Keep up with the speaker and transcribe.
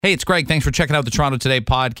Hey, it's Greg. Thanks for checking out the Toronto Today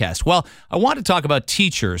podcast. Well, I want to talk about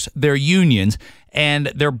teachers, their unions, and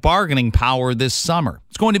their bargaining power this summer.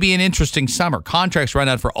 It's going to be an interesting summer. Contracts run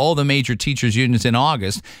out for all the major teachers' unions in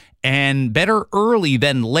August, and better early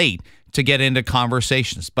than late to get into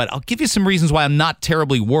conversations. But I'll give you some reasons why I'm not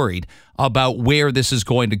terribly worried about where this is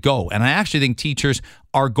going to go. And I actually think teachers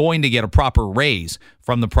are going to get a proper raise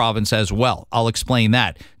from the province as well. I'll explain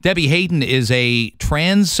that. Debbie Hayden is a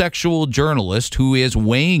transsexual journalist who is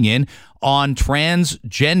weighing in on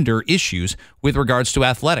transgender issues with regards to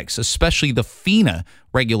athletics, especially the FINA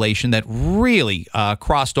regulation that really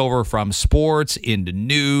crossed over from sports into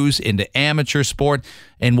news, into amateur sport,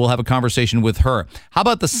 and we'll have a conversation with her. How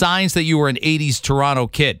about the signs that you were an 80s Toronto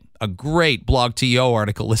kid? A great Blog.to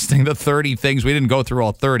article listing the 30 things. We didn't go through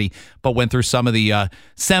all 30, but went through some of the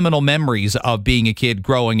seminal memories of being a kid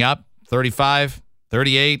growing up 35,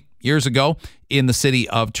 38 years ago in the city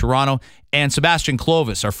of Toronto. And Sebastian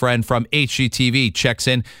Clovis, our friend from HGTV, checks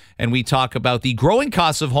in, and we talk about the growing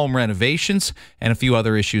costs of home renovations and a few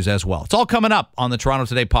other issues as well. It's all coming up on the Toronto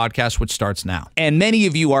Today podcast, which starts now. And many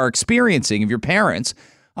of you are experiencing, if your parents,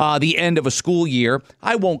 the end of a school year.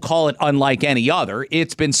 I won't call it unlike any other.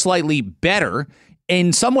 It's been slightly better,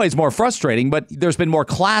 in some ways more frustrating, but there's been more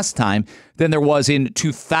class time than there was in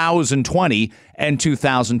 2020 and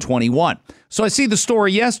 2021. So I see the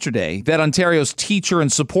story yesterday that Ontario's teacher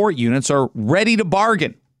and support units are ready to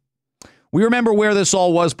bargain. We remember where this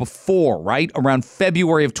all was before, right? Around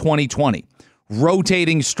February of 2020.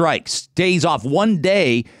 Rotating strikes, days off. One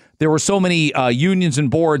day, there were so many unions and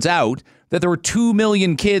boards out that there were 2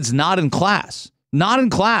 million kids not in class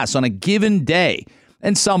on a given day.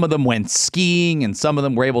 And some of them went skiing and some of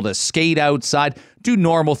them were able to skate outside, do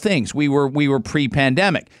normal things. We were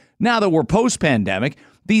pre-pandemic. Now that we're post-pandemic,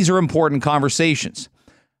 these are important conversations.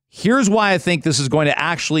 Here's why I think this is going to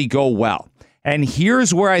actually go well. And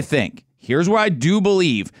here's where I do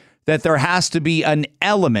believe that there has to be an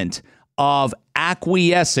element of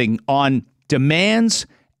acquiescing on demands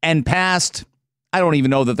and past, I don't even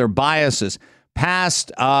know that they're biases,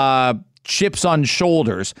 past chips on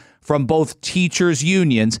shoulders from both teachers'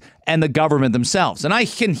 unions and the government themselves. And I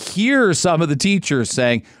can hear some of the teachers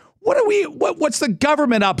saying, what's the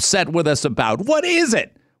government upset with us about? What is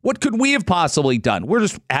it? What could we have possibly done? We're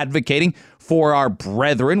just advocating for our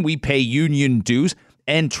brethren. We pay union dues.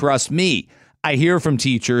 And trust me, I hear from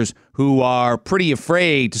teachers who are pretty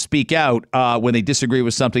afraid to speak out when they disagree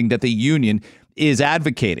with something that the union is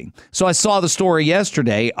advocating. So I saw the story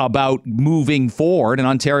yesterday about moving forward, and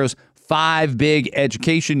Ontario's 5 big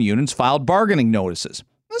education unions filed bargaining notices.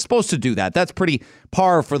 They're supposed to do that. That's pretty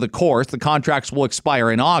par for the course. The contracts will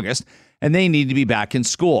expire in August, and they need to be back in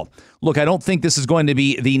school. Look, I don't think this is going to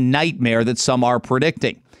be the nightmare that some are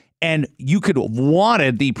predicting. And you could have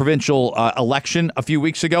wanted the provincial election a few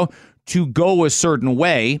weeks ago to go a certain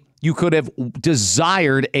way. You could have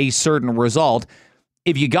desired a certain result.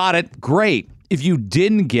 If you got it, great. If you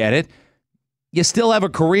didn't get it, you still have a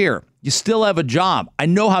career. You still have a job. I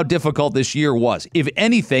know how difficult this year was. If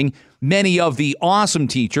anything, many of the awesome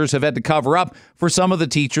teachers have had to cover up for some of the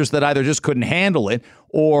teachers that either just couldn't handle it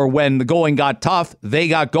or when the going got tough, they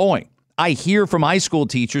got going. I hear from high school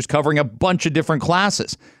teachers covering a bunch of different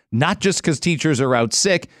classes, not just because teachers are out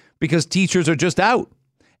sick, because teachers are just out.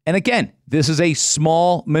 And again, this is a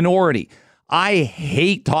small minority. I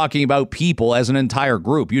hate talking about people as an entire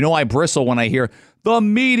group. You know, I bristle when I hear the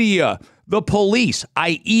media, the police.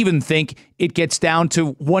 I even think it gets down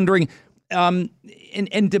to wondering and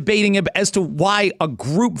debating as to why a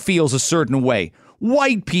group feels a certain way.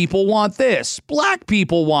 White people want this. Black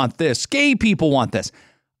people want this. Gay people want this.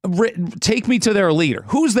 Take me to their leader.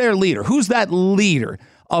 Who's their leader? Who's that leader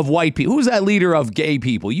of white people? Who's that leader of gay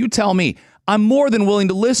people? You tell me. I'm more than willing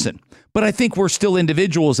to listen. But I think we're still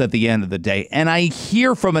individuals at the end of the day. And I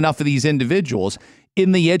hear from enough of these individuals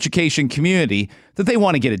in the education community that they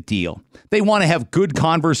want to get a deal. They want to have good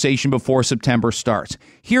conversation before September starts.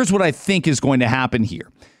 Here's what I think is going to happen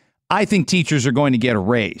here. I think teachers are going to get a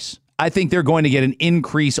raise. I think they're going to get an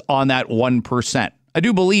increase on that 1%. I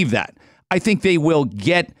do believe that. I think they will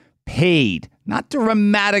get paid, not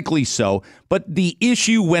dramatically so, but the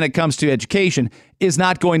issue when it comes to education is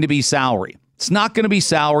not going to be salary. It's not going to be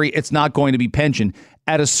salary. It's not going to be pension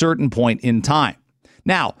at a certain point in time.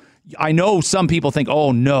 Now, I know some people think,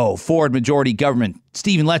 oh no, Ford majority government,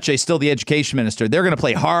 Stephen Lecce is still the education minister. They're going to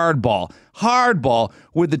play hardball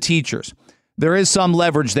with the teachers. There is some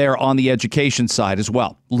leverage there on the education side as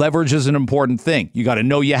well. Leverage is an important thing. You got to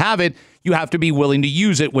know you have it. You have to be willing to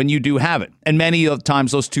use it when you do have it. And many of the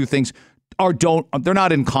times those two things they're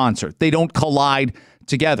not in concert. They don't collide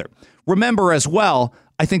together. Remember as well,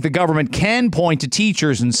 I think the government can point to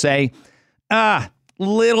teachers and say,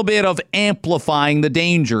 little bit of amplifying the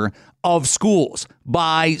danger of schools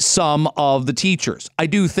by some of the teachers. I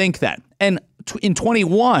do think that. And in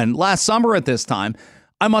 21, last summer at this time,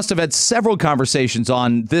 I must have had several conversations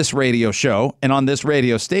on this radio show and on this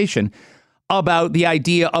radio station about the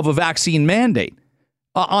idea of a vaccine mandate.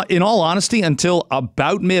 In all honesty, until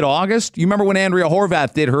about mid-August, you remember when Andrea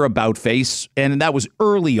Horwath did her about face, and that was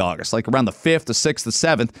early August, like around the 5th, the 6th, the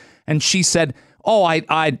 7th, and she said, I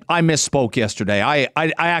misspoke yesterday. I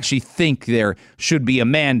actually think there should be a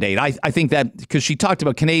mandate. I think that because she talked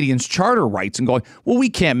about Canadians' charter rights and going, well, we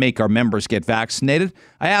can't make our members get vaccinated.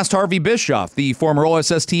 I asked Harvey Bischoff, the former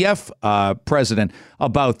OSSTF president,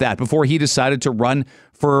 about that before he decided to run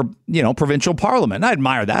for, provincial parliament. I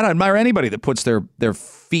admire that. I admire anybody that puts their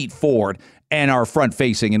feet forward and are front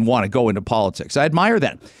facing and want to go into politics. I admire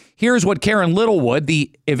that. Here's what Karen Littlewood,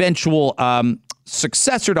 the eventual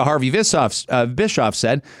successor to Harvey Bischoff,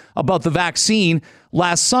 said about the vaccine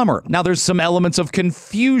last summer. Now, there's some elements of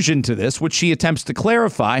confusion to this, which she attempts to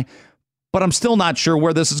clarify, but I'm still not sure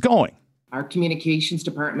where this is going. Our communications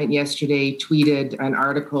department yesterday tweeted an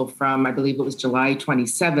article from, I believe it was July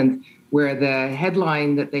 27th, where the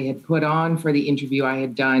headline that they had put on for the interview I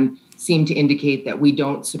had done seemed to indicate that we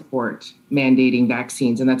don't support mandating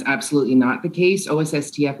vaccines. And that's absolutely not the case.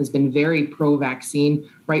 OSSTF has been very pro-vaccine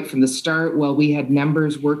right from the start. While we had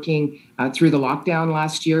members working through the lockdown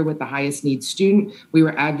last year with the highest needs student, we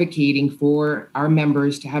were advocating for our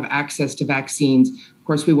members to have access to vaccines. Of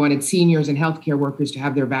course, we wanted seniors and healthcare workers to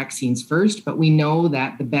have their vaccines first, but we know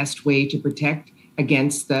that the best way to protect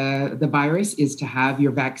against the virus is to have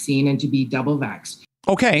your vaccine and to be double vaxxed.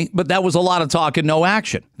 Okay, but that was a lot of talk and no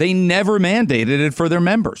action. They never mandated it for their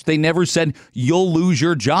members. They never said you'll lose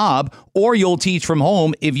your job or you'll teach from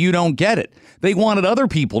home if you don't get it. They wanted other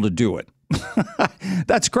people to do it.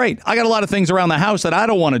 That's great. I got a lot of things around the house that I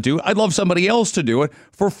don't want to do. I'd love somebody else to do it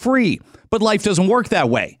for free. But life doesn't work that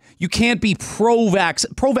way. You can't be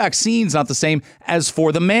pro-vaccine is not the same as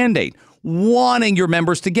for the mandate. Wanting your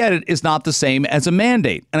members to get it is not the same as a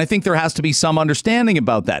mandate. And I think there has to be some understanding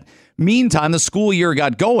about that. Meantime, the school year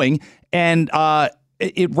got going and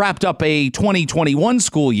it wrapped up a 2021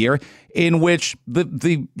 school year in which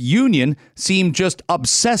the union seemed just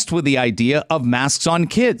obsessed with the idea of masks on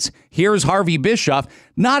kids. Here's Harvey Bischoff,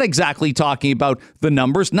 not exactly talking about the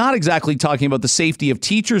numbers, not exactly talking about the safety of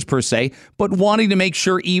teachers per se, but wanting to make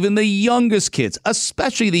sure even the youngest kids,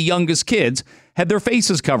 especially the youngest kids, had their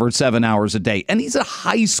faces covered 7 hours a day. And he's a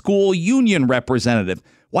high school union representative.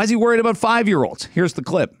 Why is he worried about 5-year-olds? Here's the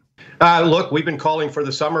clip. Look, we've been calling for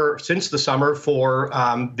since the summer for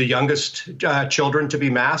the youngest children to be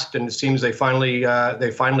masked, and it seems they finally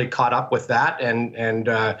caught up with that and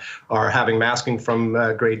are having masking from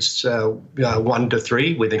grades 1 to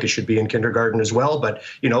 3. We think it should be in kindergarten as well, but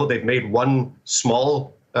they've made one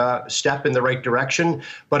small step in the right direction,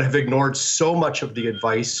 but have ignored so much of the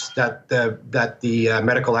advice that the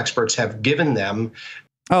medical experts have given them.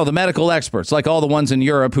 Oh, the medical experts, like all the ones in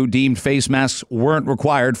Europe who deemed face masks weren't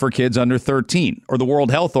required for kids under 13, or the World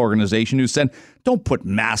Health Organization who said, don't put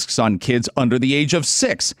masks on kids under the age of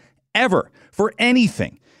 6, ever, for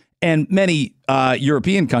anything. And many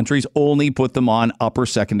European countries only put them on upper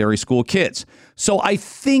secondary school kids. So I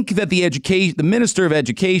think that the Minister of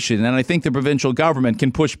Education, and I think the provincial government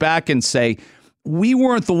can push back and say, we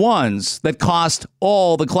weren't the ones that cost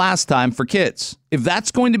all the class time for kids. If that's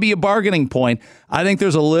going to be a bargaining point, I think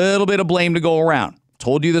there's a little bit of blame to go around.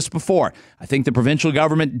 Told you this before. I think the provincial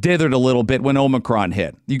government dithered a little bit when Omicron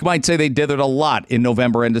hit. You might say they dithered a lot in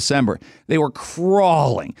November and December. They were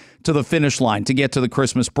crawling to the finish line to get to the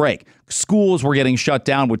Christmas break. Schools were getting shut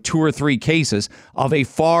down with 2 or 3 cases of a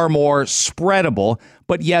far more spreadable,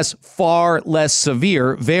 but yes, far less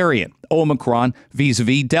severe variant, Omicron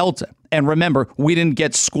vis-a-vis Delta. And remember, we didn't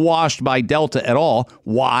get squashed by Delta at all.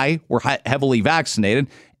 Why? We're heavily vaccinated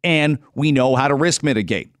and we know how to risk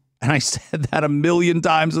mitigate. And I said that a million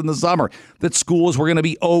times in the summer, that schools were going to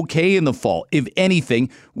be okay in the fall. If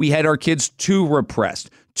anything, we had our kids too repressed,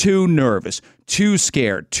 too nervous, too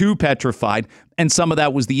scared, too petrified. And some of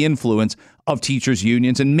that was the influence of teachers'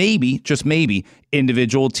 unions and maybe, just maybe,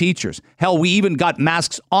 individual teachers. Hell, we even got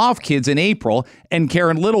masks off kids in April. And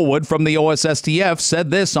Karen Littlewood from the OSSTF said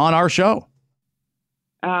this on our show.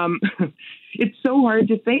 It's so hard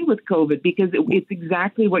to say with COVID because it's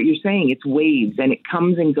exactly what you're saying. It's waves and it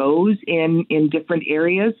comes and goes in different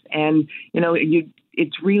areas. And,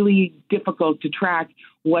 it's really difficult to track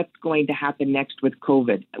what's going to happen next with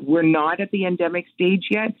COVID. We're not at the endemic stage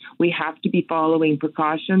yet. We have to be following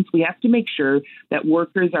precautions. We have to make sure that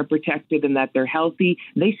workers are protected and that they're healthy.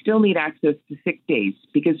 They still need access to sick days,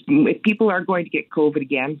 because if people are going to get COVID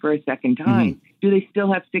again for a second time, do they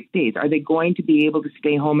still have sick days? Are they going to be able to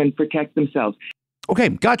stay home and protect themselves? Okay,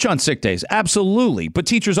 gotcha on sick days. Absolutely. But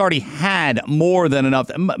teachers already had more than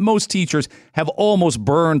enough. Most teachers have almost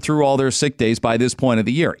burned through all their sick days by this point of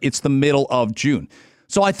the year. It's the middle of June.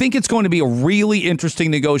 So I think it's going to be a really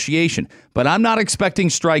interesting negotiation, but I'm not expecting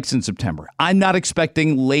strikes in September. I'm not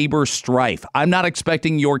expecting labor strife. I'm not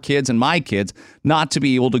expecting your kids and my kids not to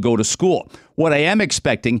be able to go to school. What I am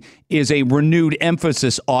expecting is a renewed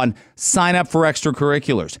emphasis on sign up for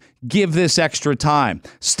extracurriculars, give this extra time,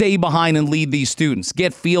 stay behind and lead these students,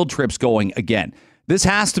 get field trips going again. This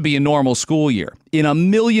has to be a normal school year. In a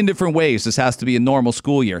million different ways, this has to be a normal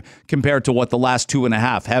school year compared to what the last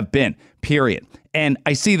 2.5 have been, period. And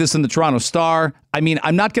I see this in the Toronto Star. I mean,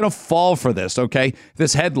 I'm not going to fall for this, okay?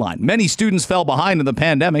 This headline. Many students fell behind in the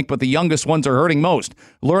pandemic, but the youngest ones are hurting most.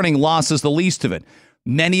 Learning loss is the least of it.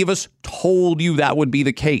 Many of us told you that would be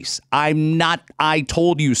the case. I'm not I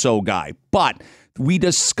told you so guy, but we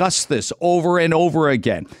discussed this over and over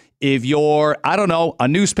again. If you're, I don't know, a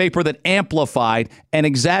newspaper that amplified and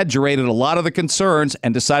exaggerated a lot of the concerns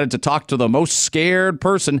and decided to talk to the most scared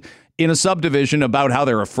person in a subdivision about how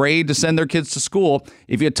they're afraid to send their kids to school,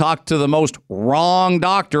 if you talk to the most wrong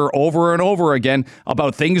doctor over and over again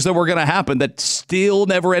about things that were going to happen that still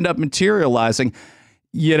never end up materializing,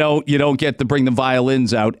 you don't get to bring the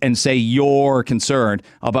violins out and say you're concerned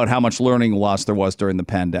about how much learning loss there was during the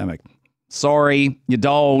pandemic. Sorry, you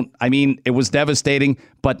don't. I mean, it was devastating,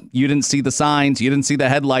 but you didn't see the signs. You didn't see the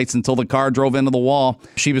headlights until the car drove into the wall.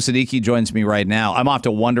 Shiva Siddiqui joins me right now. I'm off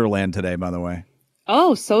to Wonderland today, by the way.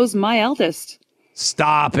 Oh, so's my eldest.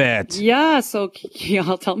 Stop it. Yeah, so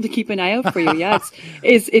I'll tell them to keep an eye out for you. Yeah,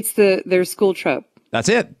 it's their school trip. That's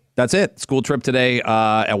it. School trip today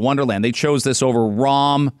at Wonderland. They chose this over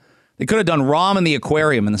ROM. They could have done ROM and the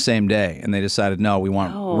aquarium in the same day, and they decided, no, we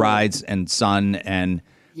want rides and sun and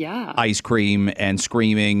ice cream and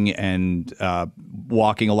screaming and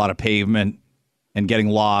walking a lot of pavement and getting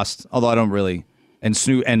lost. Although I don't really,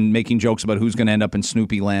 and making jokes about who's going to end up in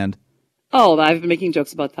Snoopy Land. Oh, I've been making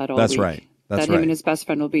jokes about that all week. That's right. Him and his best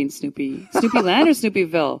friend will be in Snoopy Land or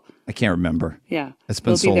Snoopyville. I can't remember. Yeah, it's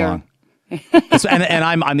been so long. and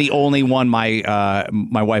I'm the only one. My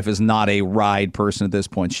wife is not a ride person at this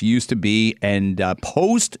point. She used to be, and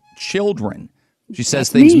post children, she says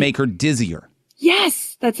things make her dizzier.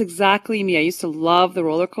 Yes, that's exactly me. I used to love the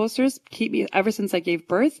roller coasters. Ever since I gave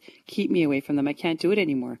birth, keep me away from them. I can't do it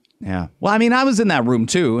anymore. Yeah. Well, I mean, I was in that room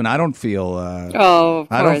too, and I don't feel. Of course.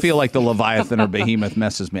 I don't feel like the Leviathan or Behemoth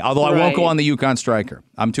messes me. Although I won't go on the Yukon Striker.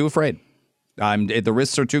 I'm too afraid. The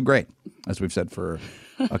risks are too great, as we've said for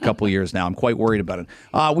a couple of years now. I'm quite worried about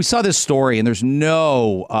it. We saw this story, and there's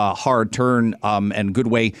no hard turn and good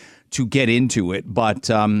way to get into it, but.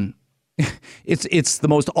 It's the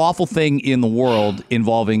most awful thing in the world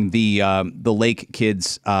involving the Lake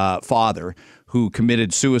kid's father, who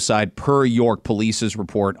committed suicide per York Police's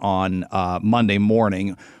report on Monday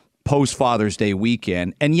morning, post Father's Day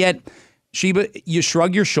weekend. And yet, Sheba, you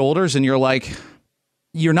shrug your shoulders and you're like,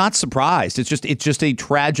 you're not surprised. It's just a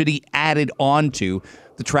tragedy added on to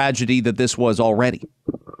the tragedy that this was already.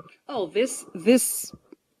 Oh, this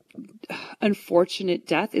unfortunate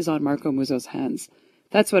death is on Marco Muzzo's hands.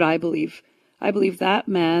 That's what I believe. I believe that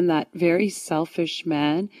man, that very selfish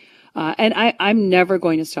man, and I'm never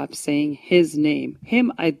going to stop saying his name.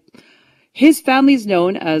 His family's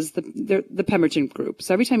known as the Pemberton Group.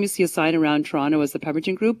 So every time you see a sign around Toronto as the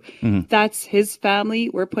Pemberton Group, that's his family.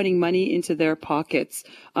 We're putting money into their pockets.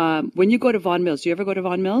 When you go to Vaughan Mills, do you ever go to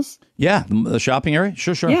Vaughan Mills? Yeah, the shopping area?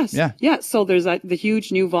 Sure. Yes. Yeah. So there's the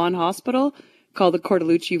huge new Vaughan Hospital, called the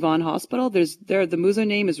Cortellucci Vaughan Hospital. The Muzzo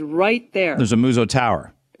name is right there. There's a Muzzo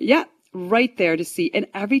Tower. Yeah, right there to see. And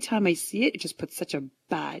every time I see it, it just puts such a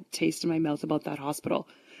bad taste in my mouth about that hospital.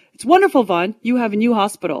 It's wonderful, Vaughan. You have a new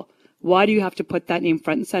hospital. Why do you have to put that name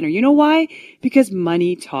front and center? You know why? Because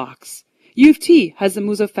money talks. U of T has the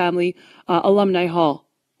Muzzo Family Alumni Hall.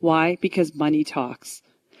 Why? Because money talks.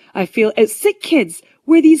 I feel as sick kids,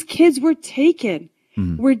 where these kids were taken,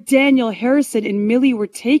 where Daniel, Harrison, and Millie were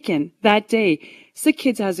taken that day. Sick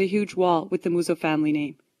Kids has a huge wall with the Muzzo family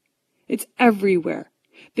name. It's everywhere.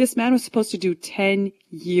 This man was supposed to do 10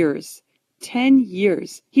 years. 10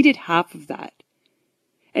 years. He did half of that.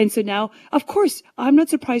 And so now, of course, I'm not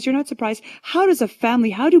surprised. You're not surprised. How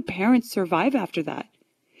do parents survive after that?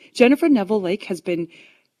 Jennifer Neville Lake has been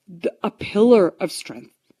a pillar of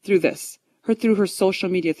strength through this. through her social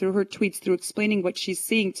media, through her tweets, through explaining what she's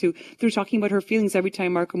seeing, through talking about her feelings every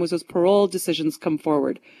time Marco Muso's parole decisions come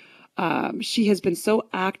forward. She has been so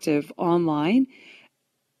active online,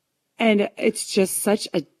 and it's just such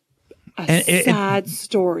a sad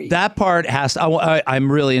story. That part has to,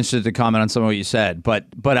 I'm really interested to comment on some of what you said, but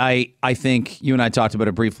I think you and I talked about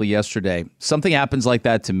it briefly yesterday. Something happens like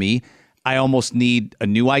that to me, I almost need a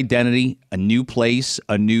new identity, a new place,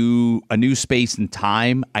 a new space and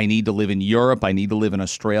time. I need to live in Europe. I need to live in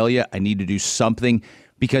Australia. I need to do something,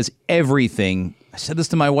 because everything, I said this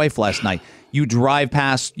to my wife last night, you drive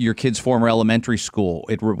past your kid's former elementary school,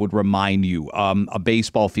 it would remind you. A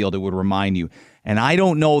baseball field, it would remind you. And I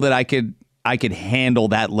don't know that I could handle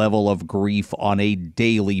that level of grief on a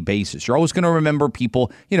daily basis. You're always going to remember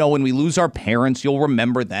people. When we lose our parents, you'll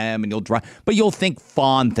remember them and but you'll think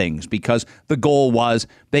fond things, because the goal was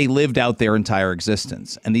they lived out their entire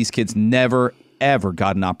existence. And these kids never, ever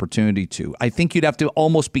got an opportunity to. I think you'd have to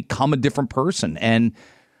almost become a different person. And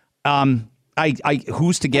I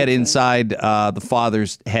who's to get inside the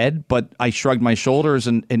father's head? But I shrugged my shoulders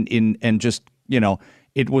and just,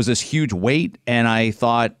 it was this huge weight. And I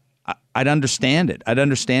thought, I'd understand it. I'd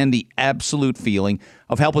understand the absolute feeling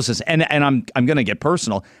of helplessness. And I'm going to get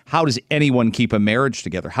personal. How does anyone keep a marriage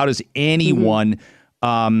together? How does anyone,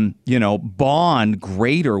 bond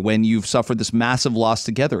greater when you've suffered this massive loss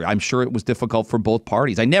together? I'm sure it was difficult for both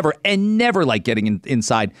parties. I never like getting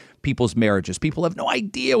inside people's marriages. People have no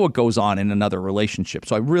idea what goes on in another relationship.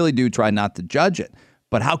 So I really do try not to judge it.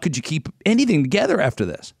 But how could you keep anything together after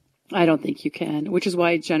this? I don't think you can, which is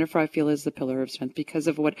why Jennifer, I feel, is the pillar of strength, because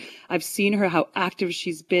of what I've seen her, how active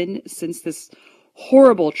she's been since this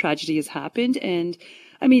horrible tragedy has happened. And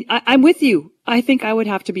I mean, I'm with you. I think I would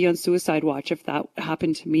have to be on suicide watch if that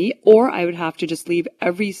happened to me, or I would have to just leave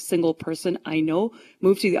every single person I know,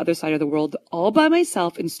 move to the other side of the world all by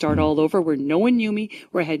myself and start all over, where no one knew me,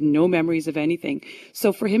 where I had no memories of anything.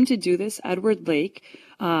 So for him to do this, Edward Lake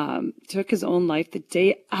took his own life the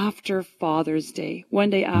day after Father's Day,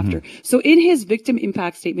 one day after. So in his victim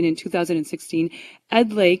impact statement in 2016,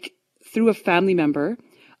 Ed Lake, through a family member,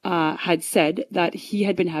 had said that he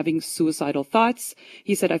had been having suicidal thoughts.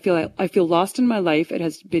 He said, I feel lost in my life. It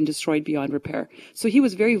has been destroyed beyond repair. So he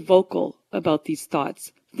was very vocal about these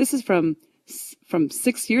thoughts. This is from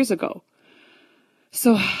 6 years ago.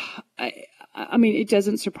 So, I mean, it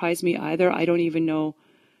doesn't surprise me either. I don't even know.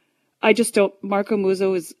 I just don't. Marco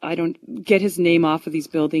Muso I don't get his name off of these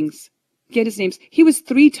buildings. Get his names. He was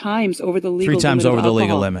 3 times over the legal limit. 3 times over the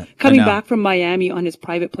legal limit. Coming back from Miami on his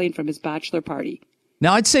private plane from his bachelor party.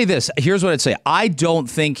 Now, I'd say this. Here's what I'd say. I don't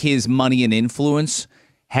think his money and influence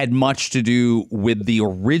had much to do with the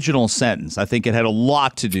original sentence. I think it had a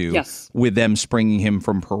lot to do with them springing him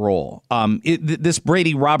from parole. This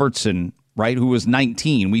Brady Robertson, right, who was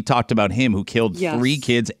 19, we talked about him, who killed 3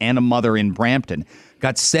 kids and a mother in Brampton,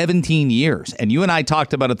 got 17 years. And you and I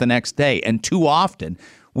talked about it the next day. And too often,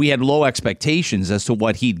 we had low expectations as to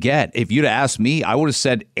what he'd get. If you'd asked me, I would have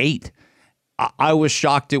said 8. I was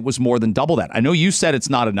shocked it was more than double that. I know you said it's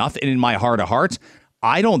not enough, and in my heart of hearts,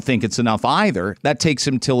 I don't think it's enough either. That takes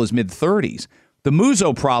him till his mid-30s. The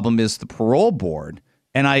Muso problem is the parole board,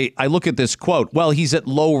 and I look at this quote, well, he's at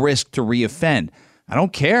low risk to reoffend. I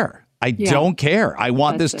don't care. I don't care. I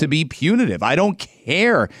want this to be punitive. I don't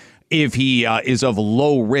care if he is of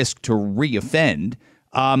low risk to reoffend.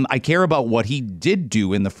 I care about what he did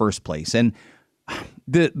do in the first place, and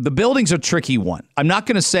the building's a tricky one. I'm not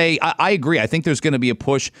going to say I agree. I think there's going to be a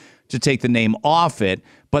push to take the name off it,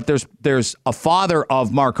 but there's a father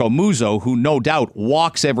of Marco Muso who no doubt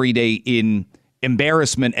walks every day in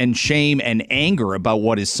embarrassment and shame and anger about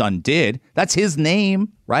what his son did. That's his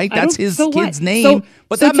name, right? That's his kid's name.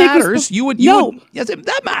 But that matters. Yes,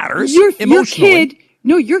 that matters emotionally.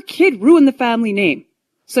 Your kid ruined the family name.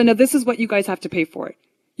 So now this is what you guys have to pay for it.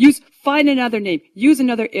 Find another name. Use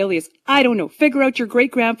another alias. I don't know. Figure out your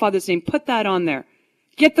great-grandfather's name. Put that on there.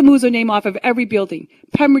 Get the Muso name off of every building.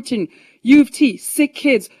 Pemberton, U of T, sick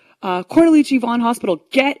kids, Coeur d'Alene Vaughan Hospital.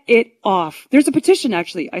 Get it off. There's a petition,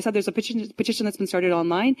 actually. I saw there's a petition that's been started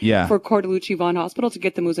online for Coeur d'Alene Vaughan Hospital to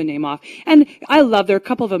get the Muso name off. And there are a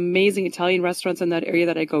couple of amazing Italian restaurants in that area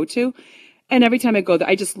that I go to. And every time I go there,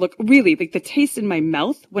 I just look really like the taste in my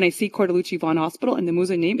mouth when I see Coeur d'Alene Vaughan Hospital and the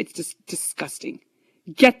Muso name. It's just disgusting.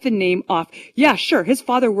 Get the name off. Yeah, sure. His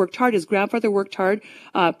father worked hard. His grandfather worked hard.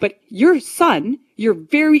 But your son, your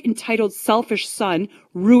very entitled, selfish son,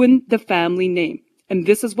 ruined the family name. And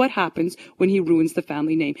this is what happens when he ruins the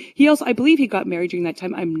family name. He also, I believe he got married during that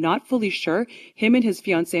time. I'm not fully sure. Him and his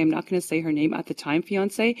fiance, I'm not going to say her name at the time,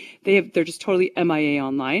 fiance, they're just totally MIA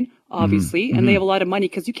online, obviously. And they have a lot of money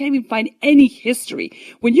because you can't even find any history.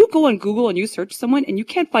 When you go on Google and you search someone and you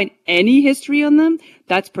can't find any history on them,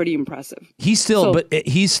 that's pretty impressive. He's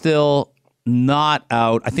still not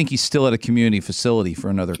out. I think he's still at a community facility for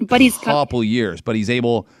another couple years, but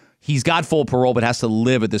he's got full parole, but has to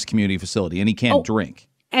live at this community facility, and he can't drink.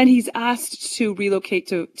 And he's asked to relocate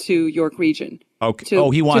to York Region. Okay.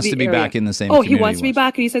 He wants to be back in the same community. He wants to be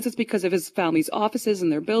back, and he says it's because of his family's offices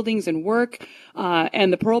and their buildings and work.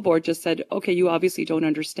 And the parole board just said, okay, you obviously don't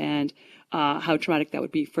understand how traumatic that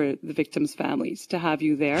would be for the victims' families to have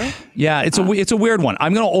you there. Yeah, it's a weird one.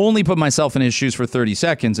 I'm going to only put myself in his shoes for 30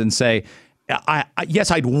 seconds and say, yes,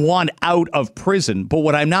 I'd want out of prison, but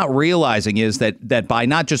what I'm not realizing is that by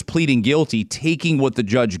not just pleading guilty, taking what the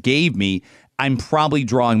judge gave me, I'm probably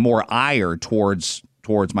drawing more ire towards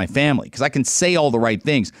my family, because I can say all the right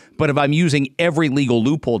things, but if I'm using every legal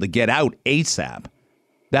loophole to get out ASAP,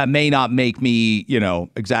 that may not make me,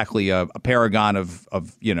 exactly a paragon of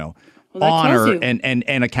honor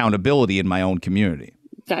and accountability in my own community.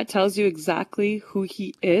 That tells you exactly who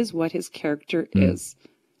he is, what his character is.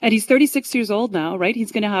 And he's 36 years old now, right?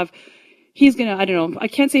 He's going to, I don't know, I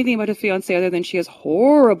can't say anything about his fiance other than she has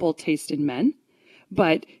horrible taste in men,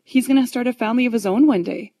 but he's going to start a family of his own one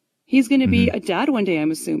day. He's going to be a dad one day, I'm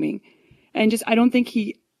assuming. And I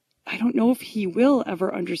don't know if he will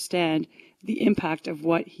ever understand the impact of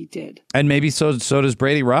what he did. And maybe so does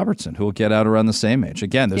Brady Robertson, who will get out around the same age.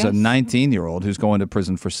 Again, there's a 19-year-old who's going to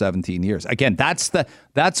prison for 17 years. Again,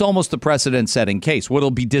 that's almost the precedent-setting case. What'll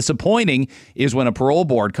be disappointing is when a parole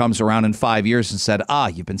board comes around in 5 years and said,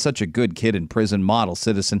 you've been such a good kid in prison, model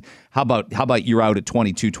citizen. How about you're out at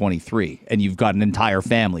 22, 23, and you've got an entire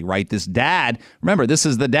family, right? This dad, remember, this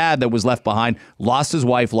is the dad that was left behind, lost his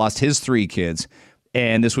wife, lost his 3 kids.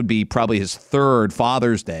 And this would be probably his 3rd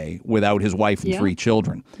Father's Day without his wife and 3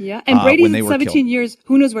 children. Yeah, and Brady's in 17 years.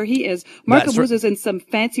 Who knows where he is? Marco Moose is in some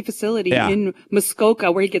fancy facility in Muskoka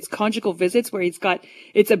where he gets conjugal visits, where it's like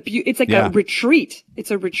a retreat.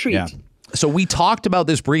 It's a retreat. Yeah. So we talked about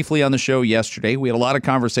this briefly on the show yesterday. We had a lot of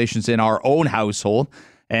conversations in our own household.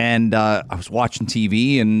 And I was watching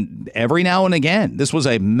TV, and every now and again, this was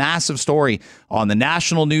a massive story on the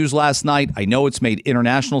national news last night. I know it's made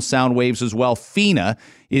international sound waves as well. FINA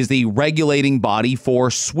is the regulating body for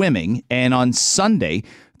swimming. And on Sunday,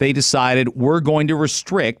 they decided we're going to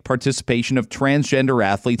restrict participation of transgender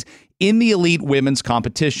athletes in the elite women's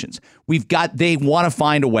competitions. They want to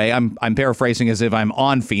find a way. I'm paraphrasing as if I'm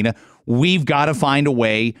on FINA. We've got to find a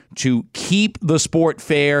way to keep the sport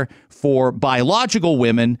fair for biological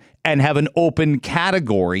women and have an open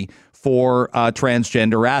category for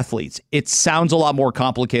transgender athletes. It sounds a lot more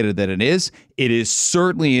complicated than it is. It is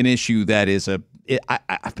certainly an issue that is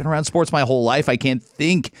I've been around sports my whole life. I can't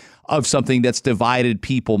think of something that's divided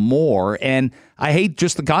people more. And I hate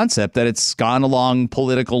just the concept that it's gone along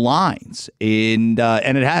political lines. And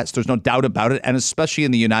it has. There's no doubt about it. And especially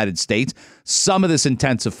in the United States, some of this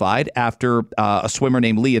intensified after a swimmer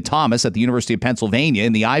named Leah Thomas at the University of Pennsylvania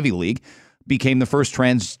in the Ivy League became the first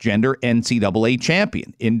transgender NCAA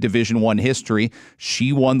champion in Division I history.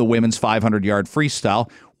 She won the women's 500-yard freestyle,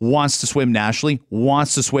 wants to swim nationally,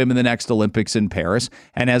 wants to swim in the next Olympics in Paris.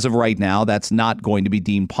 And as of right now, that's not going to be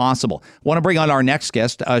deemed possible. I want to bring on our next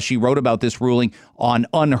guest. She wrote about this ruling on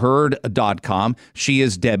unheard.com. She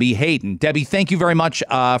is Debbie Hayden. Debbie, thank you very much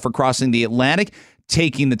for crossing the Atlantic,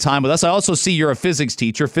 taking the time with us. I also see you're a physics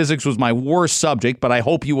teacher. Physics was my worst subject, but I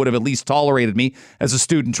hope you would have at least tolerated me as a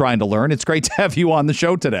student trying to learn. It's great to have you on the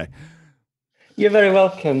show today. You're very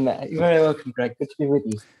welcome. You're very welcome, Greg. Good to be with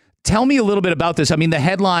you. Tell me a little bit about this. I mean, the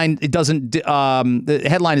headline, the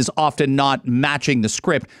headline is often not matching the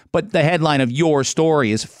script, but the headline of your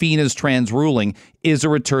story is FINA's trans ruling is a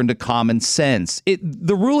return to common sense.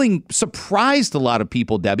 The ruling surprised a lot of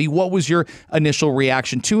people, Debbie. What was your initial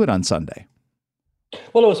reaction to it on Sunday?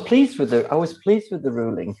 Well, I was pleased with the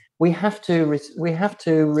ruling. We have to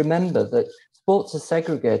remember that sports are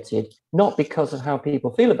segregated not because of how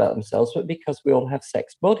people feel about themselves, but because we all have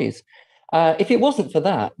sex bodies. If it wasn't for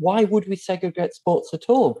that, why would we segregate sports at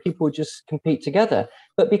all? People would just compete together.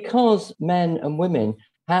 But because men and women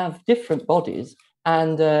have different bodies,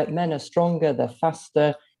 and men are stronger, they're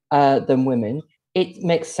faster than women, it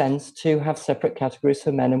makes sense to have separate categories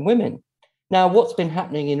for men and women. Now, what's been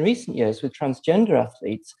happening in recent years with transgender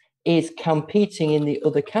athletes is competing in the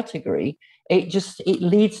other category. It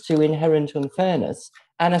leads to inherent unfairness.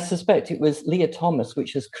 And I suspect it was Leah Thomas,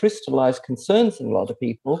 which has crystallized concerns in a lot of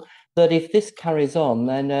people, that if this carries on,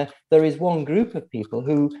 then there is one group of people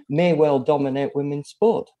who may well dominate women's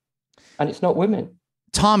sport, and it's not women.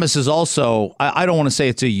 Thomas is also, I don't want to say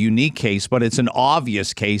it's a unique case, but it's an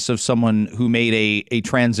obvious case of someone who made a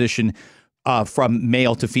transition from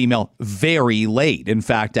male to female very late. In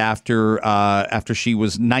fact, after she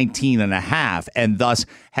was 19 and a half, and thus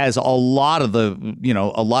has a lot of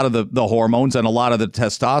the hormones and a lot of the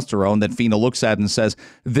testosterone that FINA looks at and says,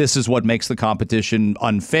 this is what makes the competition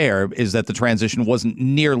unfair, is that the transition wasn't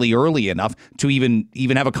nearly early enough to even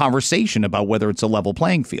have a conversation about whether it's a level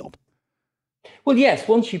playing field. Well, yes,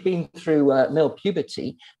 once you've been through male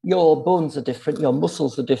puberty, your bones are different, your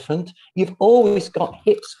muscles are different. You've always got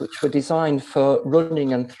hips which were designed for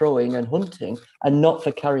running and throwing and hunting and not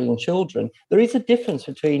for carrying children. There is a difference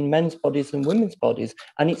between men's bodies and women's bodies,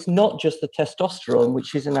 and it's not just the testosterone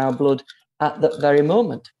which is in our blood at that very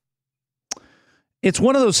moment. It's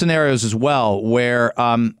one of those scenarios as well where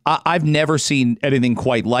I've never seen anything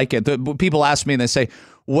quite like it. People ask me and they say,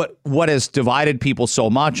 what has divided people so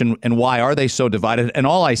much, and why are they so divided? And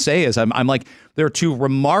all I say is I'm like, there are two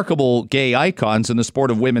remarkable gay icons in the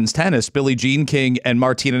sport of women's tennis, Billie Jean King and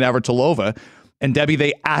Martina Navratilova. And Debbie,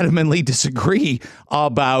 they adamantly disagree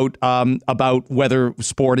about whether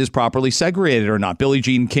sport is properly segregated or not. Billie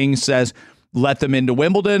Jean King says, let them into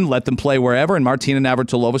Wimbledon, let them play wherever. And Martina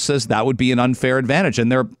Navratilova says that would be an unfair advantage. And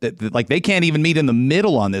they're like, they can't even meet in the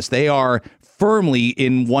middle on this. They are firmly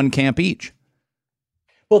in one camp each.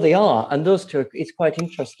 Well, they are, and those two. It's quite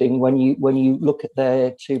interesting when you look at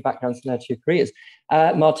their two backgrounds and their two careers.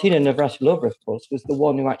 Martina Navratilova, of course, was the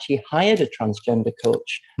one who actually hired a transgender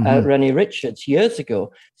coach, Rennie Richards, years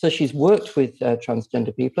ago. So she's worked with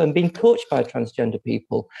transgender people and been coached by transgender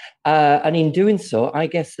people, and in doing so, I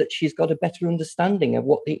guess that she's got a better understanding of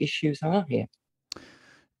what the issues are here.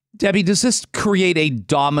 Debbie, does this create a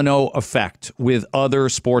domino effect with other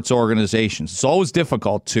sports organizations? It's always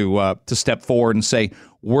difficult to step forward and say,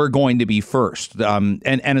 we're going to be first. And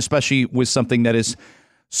especially with something that is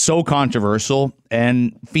so controversial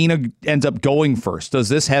and FINA ends up going first. Does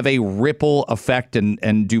this have a ripple effect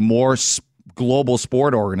and do more global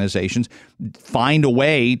sport organizations find a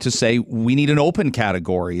way to say, we need an open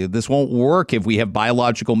category? This won't work if we have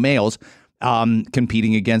biological males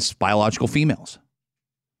competing against biological females.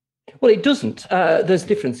 Well, it doesn't. There's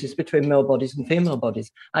differences between male bodies and female bodies.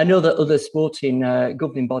 I know that other sporting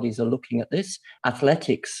governing bodies are looking at this.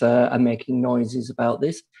 Athletics are making noises about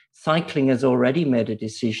this. Cycling has already made a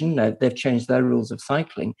decision. They've changed their rules of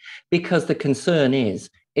cycling because the concern is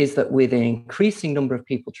that with an increasing number of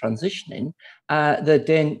people transitioning,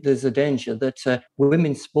 there's a danger that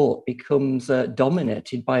women's sport becomes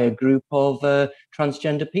dominated by a group of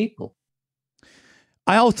transgender people.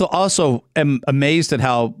 I also am amazed at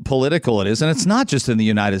how political it is. And it's not just in the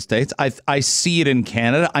United States. I see it in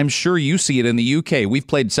Canada. I'm sure you see it in the UK. We've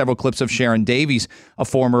played several clips of Sharon Davies, a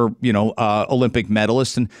former, Olympic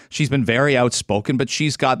medalist, and she's been very outspoken, but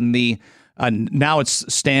she's gotten the now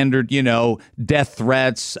it's standard, death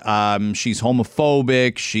threats. She's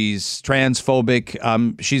homophobic. She's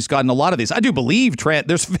transphobic. She's gotten a lot of these. I do believe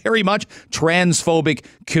there's very much transphobic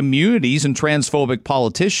communities and transphobic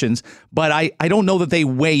politicians, but I don't know that they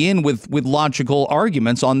weigh in with logical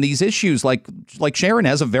arguments on these issues. Like Sharon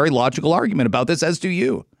has a very logical argument about this, as do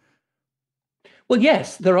you. Well,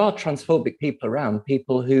 yes, there are transphobic people around,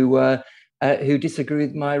 people who disagree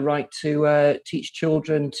with my right to teach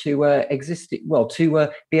children to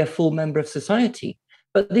be a full member of society.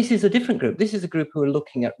 But this is a different group. This is a group who are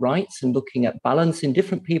looking at rights and looking at balance in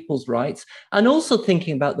different people's rights, and also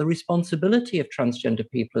thinking about the responsibility of transgender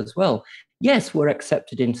people as well. Yes, we're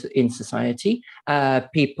accepted in society.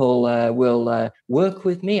 People will work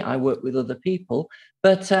with me. I work with other people.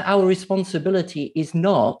 But our responsibility is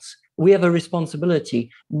not. We have a responsibility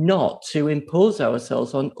not to impose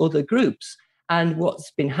ourselves on other groups. And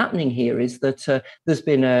what's been happening here is that there's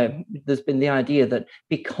been the idea that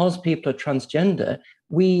because people are transgender,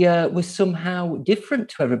 we're somehow different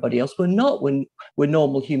to everybody else. We're not. We're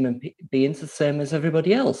normal human beings, the same as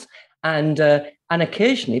everybody else. And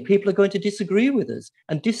occasionally people are going to disagree with us.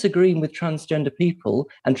 And disagreeing with transgender people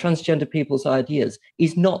and transgender people's ideas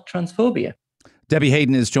is not transphobia. Debbie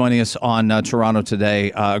Hayden is joining us on Toronto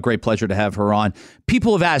Today. A great pleasure to have her on.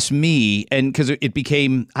 People have asked me, and because it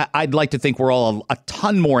became, I'd like to think we're all a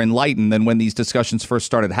ton more enlightened than when these discussions first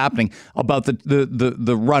started happening about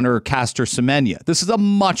the runner Caster Semenya. This is a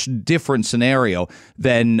much different scenario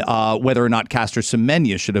than whether or not Caster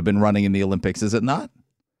Semenya should have been running in the Olympics, is it not?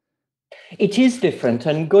 It is different.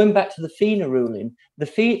 And going back to the FINA ruling, the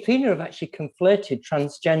FINA have actually conflated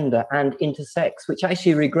transgender and intersex, which I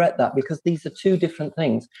actually regret that, because these are two different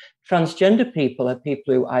things. Transgender people are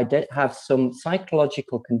people who have some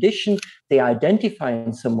psychological condition, they identify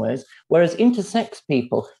in some ways, whereas intersex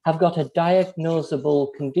people have got a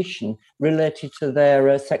diagnosable condition related to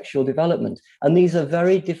their sexual development. And these are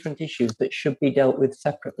very different issues that should be dealt with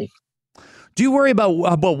separately. Do you worry about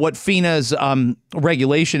what FINA's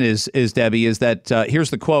regulation is, Debbie, is that, here's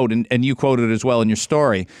the quote, and you quoted it as well in your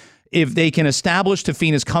story, if they can establish to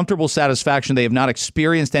FINA's comfortable satisfaction they have not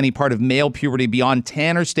experienced any part of male puberty beyond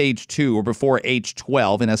Tanner stage 2 or before age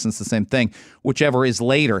 12, in essence the same thing, whichever is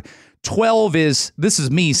later. 12 is, this is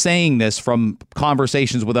me saying this from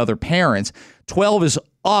conversations with other parents, 12 is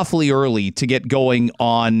awfully early to get going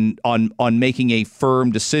on making a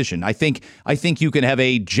firm decision. I think you can have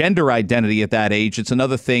a gender identity at that age. It's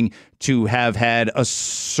another thing to have had a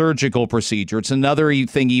surgical procedure. It's another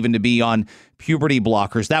thing even to be on puberty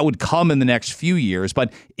blockers. That would come in the next few years.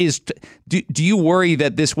 But do you worry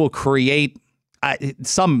that this will create,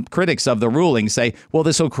 some critics of the ruling say, well,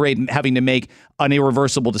 this will create having to make an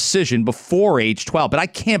irreversible decision before age 12. But I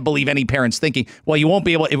can't believe any parents thinking, well, you won't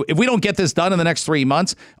be able, if we don't get this done in the next 3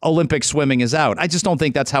 months, Olympic swimming is out. I just don't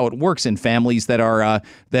think that's how it works in families that are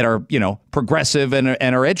progressive and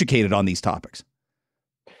are educated on these topics.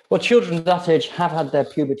 Well, children that age have had their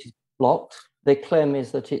puberty blocked. Their claim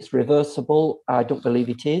is that it's reversible. I don't believe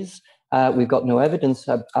it is. We've got no evidence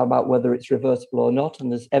about whether it's reversible or not,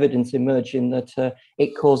 and there's evidence emerging that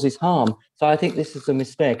it causes harm. So I think this is a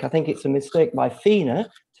mistake. I think it's a mistake by FINA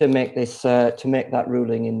to make that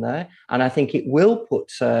ruling in there, and I think it will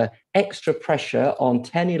put extra pressure on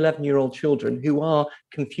 10, 11-year-old children who are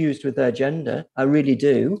confused with their gender. I really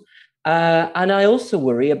do. And I also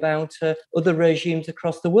worry about other regimes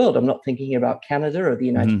across the world. I'm not thinking about Canada or the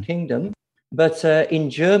United Kingdom, but in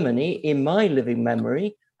Germany, in my living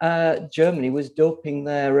memory, Germany was doping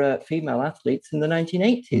their female athletes in the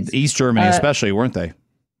 1980s. East Germany, especially, weren't they?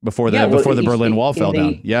 Before the Berlin Wall fell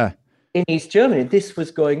down. Yeah. In East Germany, this was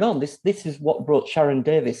going on. This is what brought Sharon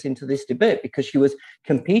Davis into this debate, because she was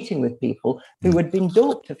competing with people who had been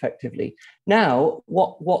doped effectively. Now,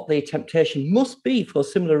 what the temptation must be for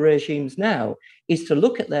similar regimes now is to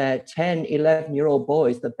look at their 10, 11-year-old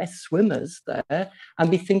boys, the best swimmers there,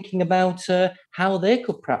 and be thinking about how they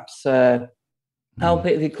could perhaps how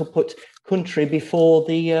they could put country before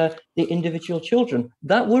the individual children.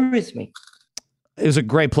 That worries me. It was a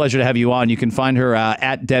great pleasure to have you on. You can find her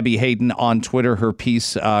at Debbie Hayden on Twitter. Her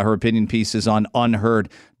piece, her opinion piece is on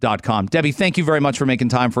unheard.com. Debbie, thank you very much for making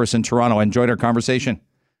time for us in Toronto. I enjoyed our conversation.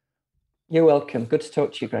 You're welcome. Good to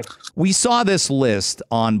talk to you, Greg. We saw this list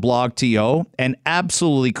on BlogTO and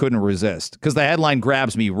absolutely couldn't resist, because the headline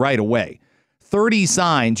grabs me right away. 30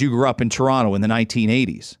 signs you grew up in Toronto in the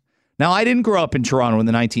 1980s. Now, I didn't grow up in Toronto in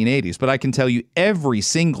the 1980s, but I can tell you every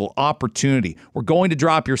single opportunity. We're going to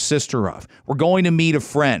drop your sister off. We're going to meet a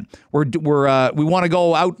friend. We want to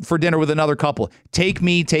go out for dinner with another couple. Take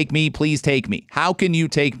me, please take me. How can you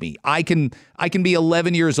take me? I can be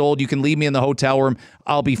 11 years old. You can leave me in the hotel room.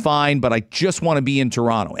 I'll be fine, but I just want to be in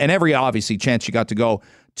Toronto. And every, obviously, chance you got to go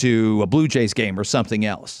to a Blue Jays game or something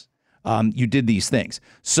else. You did these things.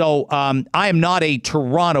 So I am not a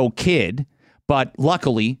Toronto kid, but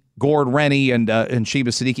luckily, Gord Rennie and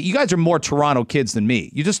Sheba Siddiqui, you guys are more Toronto kids than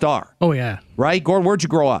me. You just are. Oh, yeah. Right? Gord, where'd you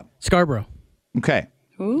grow up? Scarborough. Okay.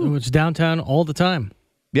 Ooh. It's downtown all the time.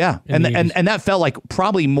 Yeah. And that felt like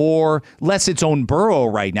probably less its own borough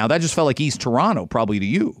right now. That just felt like East Toronto probably to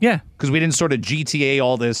you. Yeah. Because we didn't sort of GTA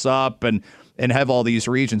all this up and have all these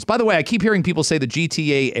regions. By the way, I keep hearing people say the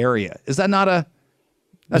GTA area. Is that not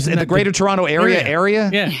that's in the Greater Toronto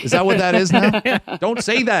area? Yeah. Is that what that is now? Yeah. Don't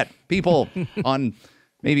say that, people on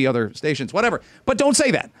maybe other stations, whatever. But don't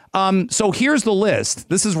say that. So here's the list.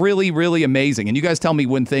 This is really, really amazing. And you guys tell me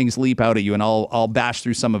when things leap out at you, and I'll bash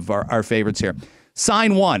through some of our favorites here.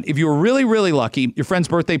 Sign one. If you were really, really lucky, your friend's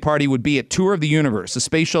birthday party would be at Tour of the Universe, a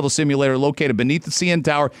space shuttle simulator located beneath the CN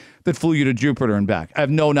Tower that flew you to Jupiter and back. I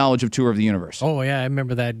have no knowledge of Tour of the Universe. Oh, yeah. I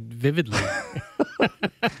remember that vividly.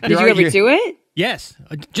 Did you ever do it? Yes,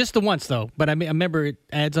 just the once though. But I remember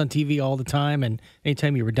ads on TV all the time, and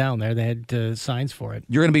anytime you were down there, they had signs for it.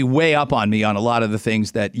 You're going to be way up on me on a lot of the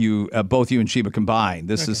things that you, both you and Sheba combined.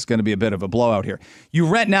 This is going to be a bit of a blowout here. You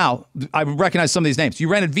rent now. I recognize some of these names. You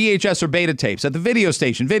rented VHS or beta tapes at the Video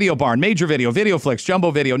Station, Video Barn, Major Video, VideoFlix, Jumbo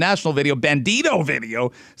Video, National Video, Bandito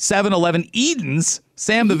Video, 7-Eleven, Eden's,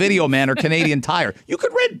 Sam the Video Man, or Canadian Tire. You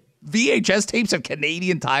could rent VHS tapes at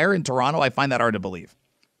Canadian Tire in Toronto. I find that hard to believe.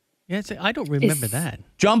 Yeah, I don't remember that.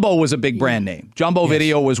 Jumbo was a big brand name. Jumbo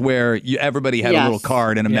Video was where everybody had a little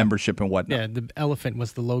card and a membership and whatnot. Yeah, the elephant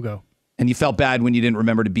was the logo. And you felt bad when you didn't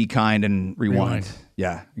remember to be kind and rewind.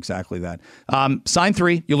 Yeah, exactly that. Sign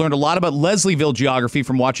 3, you learned a lot about Leslieville geography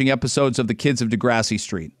from watching episodes of The Kids of Degrassi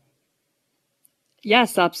Street.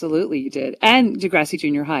 Yes, absolutely, you did. And Degrassi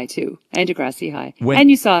Junior High, too. And Degrassi High. And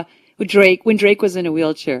you saw Drake, when Drake was in a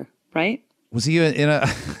wheelchair, right? Was he in a...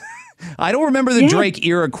 I don't remember the Drake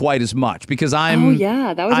era quite as much because I'm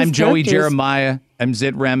Joey Jeremiah. I'm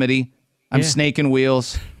Zit Remedy. I'm Snake and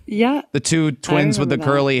Wheels. Yeah. The two twins with the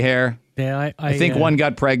curly hair. Yeah, I think one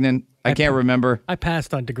got pregnant. I can't remember. I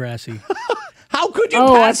passed on Degrassi. How could you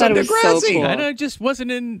pass on Degrassi? So cool. It just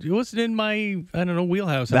wasn't in my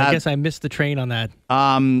wheelhouse. I guess I missed the train on that.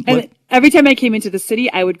 And every time I came into the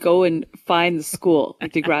city, I would go and find the school,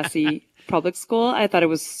 like Degrassi Public School. I thought it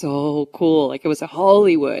was so cool. Like it was a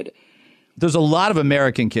Hollywood. There's a lot of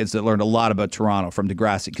American kids that learned a lot about Toronto from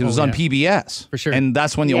Degrassi because it was on PBS. For sure. And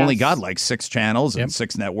that's when you only got like 6 channels and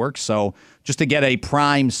 6 networks. So just to get a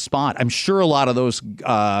prime spot, I'm sure a lot of those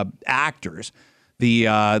actors, the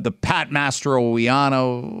Pat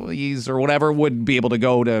Mastroianno or whatever, would be able to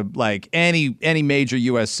go to like any major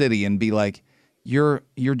U.S. city and be like, you're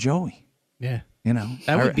Joey. Yeah. You know.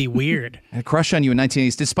 That would be weird. I had a crush on you in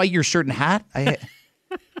 1980s. Despite your shirt and hat, I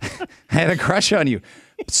had a crush on you.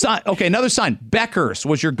 Okay, another sign. Becker's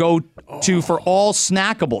was your go-to for all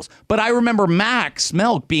snackables. But I remember Max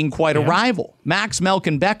Milk being quite a rival. Max Milk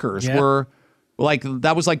and Becker's were like,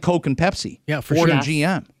 that was like Coke and Pepsi. Yeah, for Ford sure. and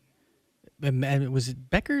GM. And was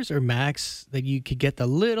it Becker's or Max that you could get the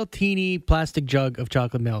little teeny plastic jug of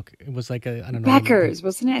chocolate milk? It was like I don't know. Becker's,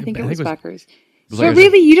 wasn't it? I think it was Becker's. So like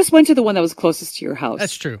really, you just went to the one that was closest to your house.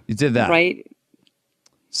 That's true. You did that. Right?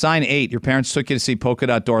 Sign 8. Your parents took you to see Polka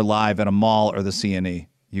Dot Door live at a mall or the CNE.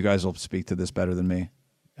 You guys will speak to this better than me.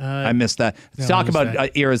 I missed that. Talk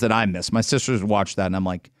about eras that I missed. My sisters watched that, and I'm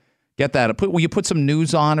like, get that. Will you put some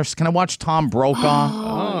news on, or can I watch Tom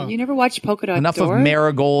Brokaw? You never watched Polka Dot Enough Door? of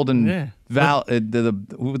Marigold and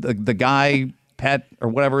the guy, Pet, or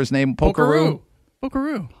whatever his name, Pokeroo.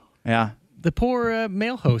 Yeah. The poor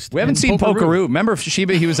male host. We haven't seen Pokeroo. Remember,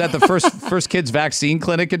 Sheba, he was at the first kids vaccine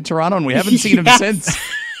clinic in Toronto, and we haven't seen him since.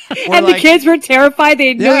 And the kids were terrified. They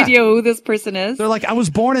had no idea who this person is. They're like, I was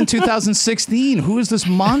born in 2016. Who is this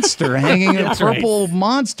monster a purple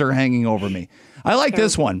monster hanging over me? I like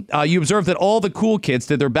this one. You observed that all the cool kids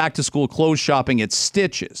did their back-to-school clothes shopping at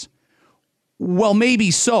Stitches. Well,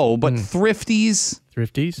 maybe so, but Thrifties,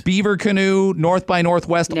 Beaver Canoe, North by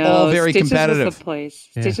Northwest, all very competitive. Stitches was the place.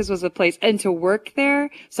 Stitches was the place. And to work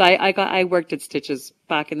there, so I worked at Stitches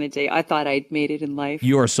back in the day. I thought I'd made it in life.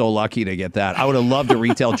 You are so lucky to get that. I would have loved a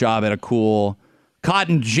retail job at a cool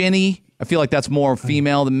Cotton Ginny. I feel like that's more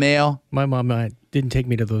female than male. My mom didn't take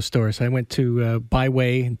me to those stores. I went to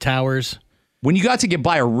Byway and Towers. When you got to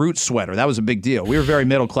buy a Roots sweater, that was a big deal. We were very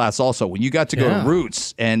middle class also. When you got to go to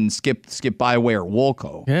Roots and skip Byway or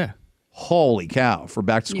Woolco. Yeah. Holy cow, for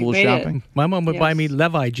back to school shopping. My mom would buy me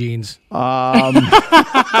Levi jeans. I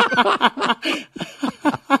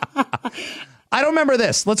don't remember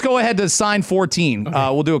this. Let's go ahead to sign 14. Okay.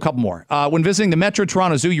 We'll do a couple more. When visiting the Metro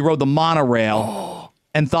Toronto Zoo, you rode the monorail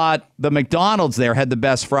and thought the McDonald's there had the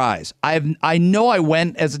best fries. I know I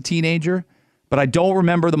went as a teenager, but I don't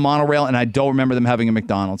remember the monorail, and I don't remember them having a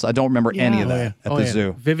McDonald's. I don't remember any of that at the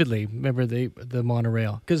zoo. Vividly remember the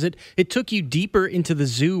monorail because it took you deeper into the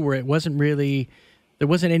zoo where there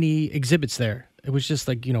wasn't any exhibits there. It was just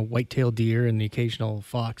like white-tailed deer and the occasional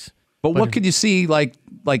fox. But what could you see? Like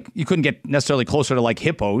you couldn't get necessarily closer to like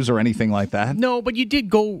hippos or anything like that. No, but you did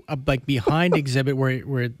go like behind exhibit where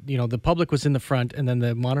the public was in the front and then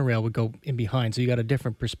the monorail would go in behind, so you got a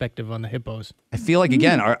different perspective on the hippos. I feel like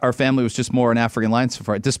again our family was just more an African lion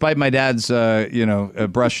safari, despite my dad's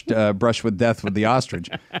brush with death with the ostrich.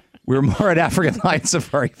 We were more an African lion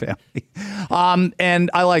safari family. And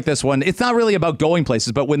I like this one. It's not really about going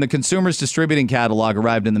places, but when the consumer's distributing catalog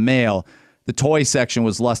arrived in the mail, the toy section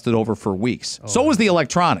was lusted over for weeks. So was the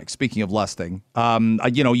electronics, speaking of lusting.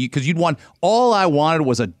 Because all I wanted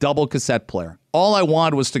was a double cassette player. All I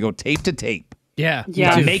wanted was to go tape to tape. Yeah.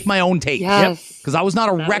 To make my own tapes. Yes. Because I was not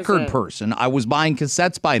a record person. I was buying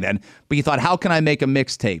cassettes by then. But you thought, how can I make a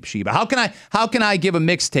mixtape, Sheba? How can I give a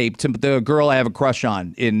mixtape to the girl I have a crush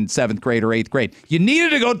on in 7th grade or 8th grade? You needed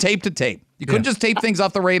to go tape to tape. You couldn't just tape things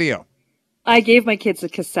off the radio. I gave my kids a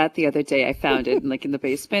cassette the other day. I found it in the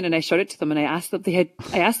basement, and I showed it to them, and I asked them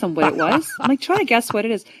what it was. I'm like, try to guess what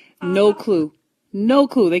it is. No clue.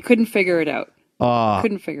 They couldn't figure it out.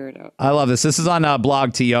 Couldn't figure it out. I love this. This is on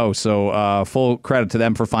BlogTO, so full credit to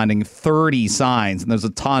them for finding 30 signs, and there's a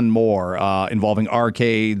ton more involving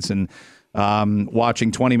arcades and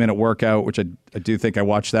watching 20-minute workout, which I do think I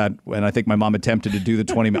watched that, and I think my mom attempted to do the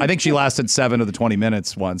 20 minutes. I think she lasted 7 of the 20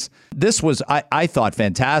 minutes once. This was, I thought,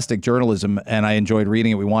 fantastic journalism, and I enjoyed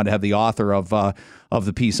reading it. We wanted to have the author of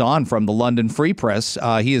the piece on from the London Free Press.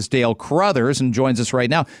 He is Dale Crothers and joins us right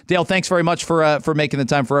now. Dale, thanks very much for making the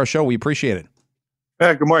time for our show. We appreciate it.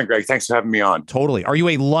 Good morning, Greg. Thanks for having me on. Totally. Are you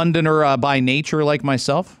a Londoner by nature like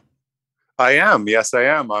myself? I am. Yes, I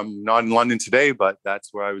am. I'm not in London today, but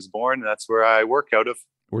that's where I was born. And that's where I work out of.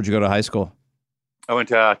 Where'd you go to high school? I went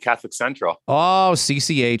to Catholic Central. Oh,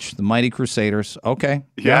 CCH, the Mighty Crusaders. Okay.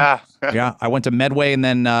 Yeah. Yeah. I went to Medway, and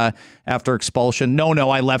then after expulsion,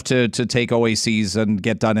 I left to take OACs and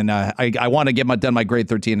get done. And I wanted to get done my grade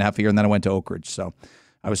 13 and a half year, and then I went to Oak Ridge. So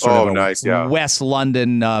I was sort of a West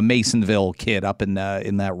London, Masonville kid up in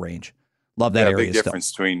that range. Love that area. Big difference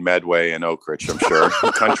between Medway and Oak Ridge, I'm sure.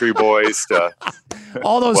 Country boys to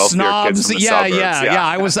all those snobs. Yeah.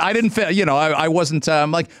 I wasn't.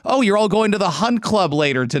 I'm like, oh, you're all going to the Hunt Club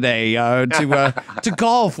later today to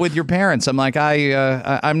golf with your parents. I'm like,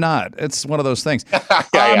 I'm not. It's one of those things.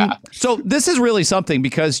 So this is really something,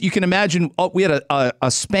 because you can imagine we had a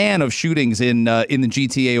span of shootings in the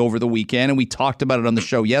GTA over the weekend, and we talked about it on the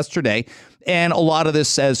show yesterday. And a lot of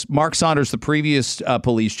this, as Mark Saunders, the previous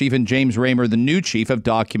police chief, and James Raymer, the new chief, have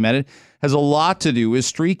documented, has a lot to do with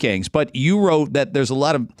street gangs. But you wrote that there's a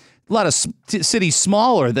lot of cities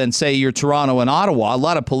smaller than, say, your Toronto and Ottawa. A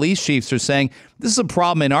lot of police chiefs are saying this is a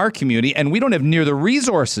problem in our community, and we don't have near the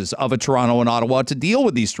resources of a Toronto and Ottawa to deal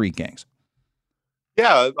with these street gangs.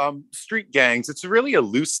 Yeah, street gangs, it's really a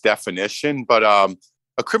loose definition, but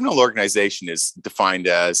a criminal organization is defined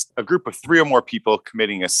as a group of 3 or more people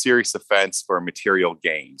committing a serious offense for material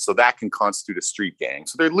gain. So that can constitute a street gang.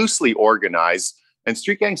 So they're loosely organized, and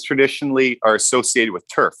street gangs traditionally are associated with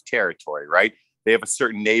turf territory, right? They have a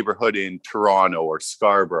certain neighborhood in Toronto or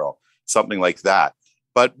Scarborough, something like that.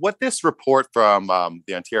 But what this report from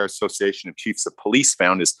the Ontario Association of Chiefs of Police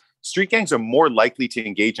found is street gangs are more likely to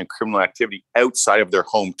engage in criminal activity outside of their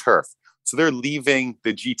home turf. So they're leaving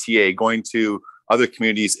the GTA, going to other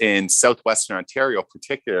communities in southwestern Ontario,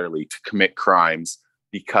 particularly, to commit crimes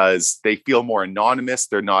because they feel more anonymous.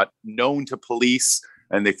 They're not known to police,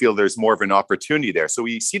 and they feel there's more of an opportunity there. So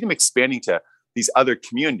we see them expanding to these other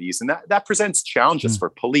communities, and that presents challenges for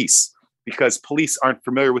police, because police aren't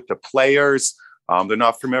familiar with the players. They're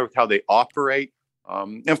not familiar with how they operate.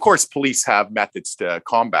 And of course, police have methods to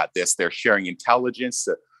combat this. They're sharing intelligence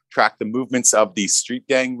to track the movements of these street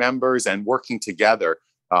gang members, and working together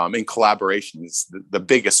in collaboration is the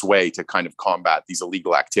biggest way to kind of combat these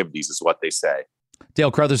illegal activities, is what they say. Dale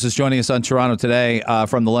Crothers is joining us on Toronto Today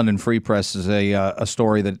from the London Free Press. Is a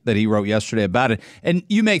story that he wrote yesterday about it. And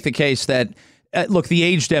you make the case that, look, the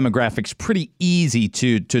age demographic's pretty easy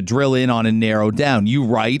to drill in on and narrow down. You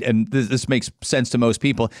write, and this makes sense to most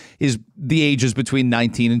people, is the ages between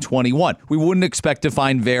 19 and 21. We wouldn't expect to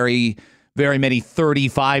find very many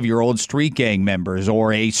 35-year-old street gang members,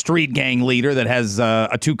 or a street gang leader that has a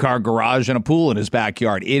 2-car garage and a pool in his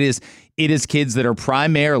backyard. It is kids that are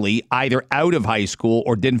primarily either out of high school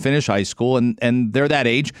or didn't finish high school, and they're that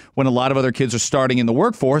age when a lot of other kids are starting in the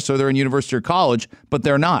workforce, or they're in university or college, but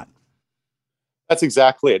they're not. That's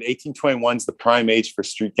exactly it. 18-21 is the prime age for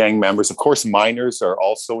street gang members. Of course, minors are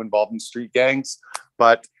also involved in street gangs,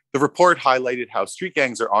 but the report highlighted how street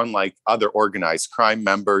gangs are unlike other organized crime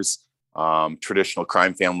members. Traditional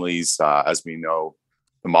crime families, as we know,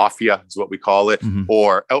 the mafia is what we call it,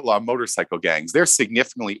 or outlaw motorcycle gangs. They're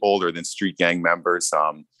significantly older than street gang members.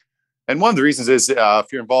 And one of the reasons is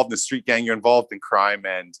if you're involved in a street gang, you're involved in crime,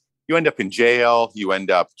 and you end up in jail, you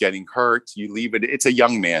end up getting hurt, you leave it. It's a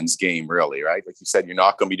young man's game, really, right? Like you said, you're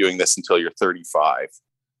not going to be doing this until you're 35.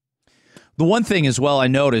 The one thing as well I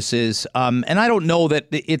notice is, and I don't know that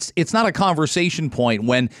it's not a conversation point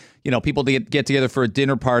when, people get together for a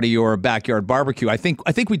dinner party or a backyard barbecue. I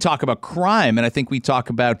think we talk about crime, and I think we talk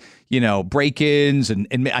about, break-ins,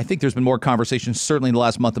 and I think there's been more conversations certainly in the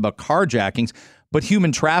last month about carjackings, but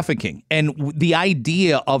human trafficking, and the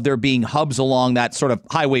idea of there being hubs along that sort of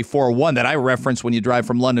Highway 401 that I reference when you drive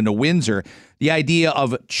from London to Windsor, the idea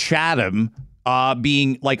of Chatham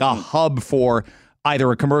being like a hub for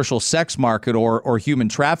either a commercial sex market or human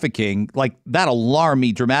trafficking, like that alarmed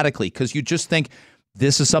me dramatically, because you just think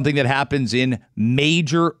This is something that happens in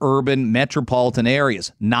major urban metropolitan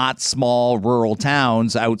areas, not small rural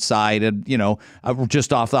towns outside of,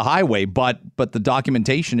 just off the highway. But the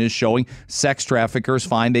documentation is showing sex traffickers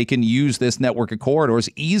find they can use this network of corridors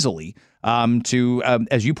easily to,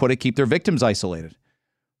 as you put it, keep their victims isolated.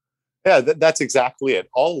 Yeah, that's exactly it.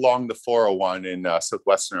 All along the 401 in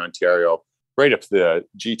southwestern Ontario, right up to the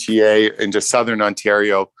GTA into southern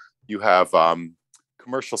Ontario, you have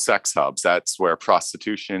commercial sex hubs. That's where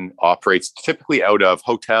prostitution operates, typically out of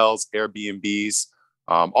hotels, Airbnbs,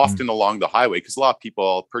 often along the highway, because a lot of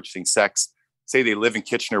people purchasing sex, say they live in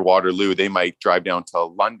Kitchener-Waterloo, they might drive down to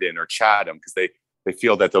London or Chatham because they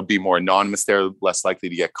feel that they'll be more anonymous there, less likely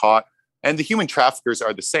to get caught. And the human traffickers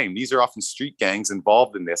are the same. These are often street gangs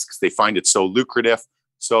involved in this because they find it so lucrative.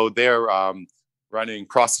 So they're running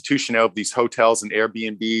prostitution out of these hotels and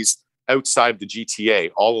Airbnbs outside of the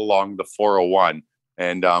GTA, all along the 401.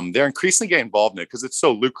 And they're increasingly getting involved in it because it's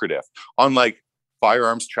so lucrative. Unlike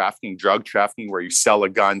firearms trafficking, drug trafficking, where you sell a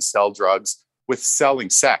gun, sell drugs, with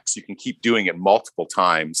selling sex, you can keep doing it multiple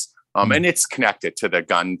times. And it's connected to the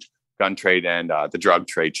gun trade and the drug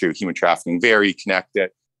trade too, human trafficking, very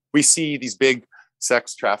connected. We see these big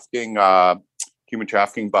sex trafficking, human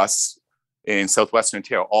trafficking busts in southwestern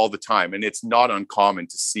Ontario all the time. And it's not uncommon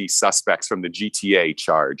to see suspects from the GTA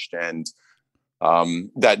charged. And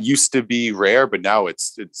that used to be rare, but now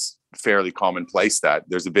it's fairly commonplace that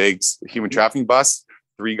there's a big human trafficking bust.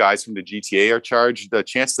 3 guys from the GTA are charged. The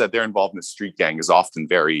chance that they're involved in a street gang is often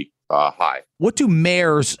very high. What do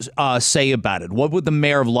mayors say about it? What would the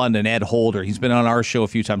mayor of London, Ed Holder, he's been on our show a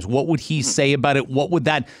few times, what would he say about it? What would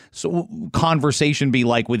that conversation be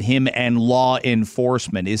like with him and law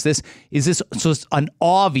enforcement? Is this just an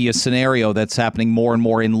obvious scenario that's happening more and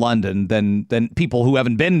more in London than people who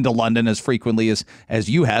haven't been to London as frequently as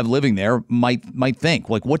you have living there might think?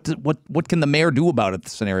 Like, what can the mayor do about a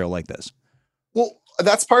scenario like this? Well,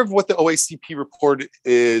 that's part of what the OACP report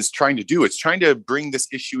is trying to do. It's trying to bring this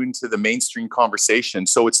issue into the mainstream conversation.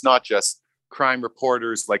 So it's not just crime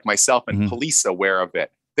reporters like myself and police aware of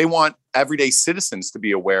it. They want everyday citizens to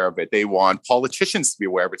be aware of it. They want politicians to be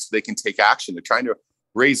aware of it so they can take action. They're trying to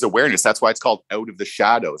raise awareness. That's why it's called Out of the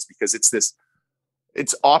Shadows, because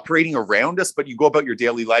it's operating around us, but you go about your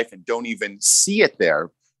daily life and don't even see it there.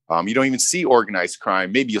 You don't even see organized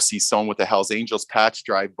crime. Maybe you'll see someone with a Hells Angels patch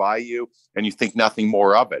drive by you and you think nothing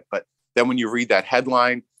more of it. But then when you read that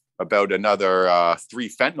headline about another 3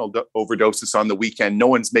 fentanyl overdoses on the weekend, no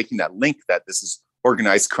one's making that link that this is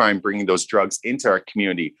organized crime bringing those drugs into our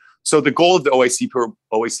community. So the goal of the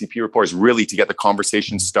OACP report is really to get the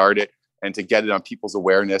conversation started and to get it on people's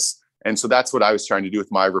awareness. And so that's what I was trying to do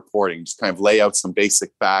with my reporting, just kind of lay out some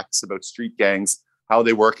basic facts about street gangs, how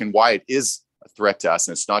they work and why it is a threat to us,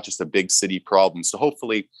 and it's not just a big city problem. So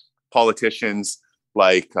hopefully politicians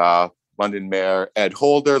like London Mayor Ed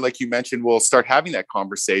Holder, like you mentioned, will start having that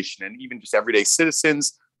conversation, and even just everyday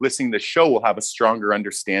citizens listening to the show will have a stronger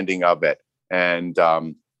understanding of it and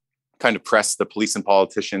kind of press the police and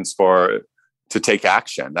politicians to take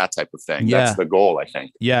action, that type of thing. Yeah. That's the goal, I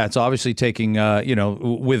think. Yeah, it's obviously taking,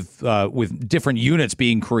 with different units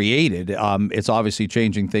being created, it's obviously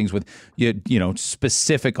changing things with,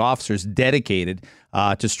 specific officers dedicated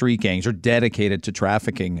to street gangs or dedicated to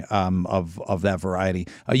trafficking of that variety.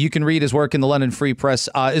 You can read his work in the London Free Press.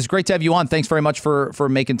 It's great to have you on. Thanks very much for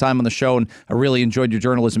making time on the show, and I really enjoyed your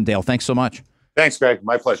journalism, Dale. Thanks so much. Thanks, Greg.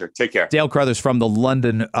 My pleasure. Take care. Dale Carruthers from the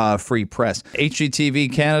London Free Press. HGTV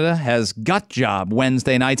Canada has Gut Job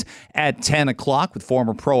Wednesday nights at 10 o'clock with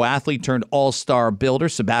former pro athlete turned all-star builder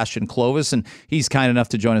Sebastian Clovis, and he's kind enough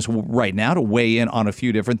to join us right now to weigh in on a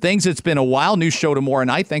few different things. It's been a while. New show tomorrow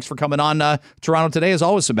night. Thanks for coming on Toronto Today, as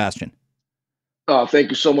always, Sebastian. Oh, thank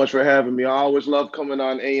you so much for having me. I always love coming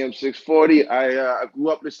on AM 640. I grew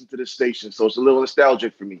up listening to this station, so it's a little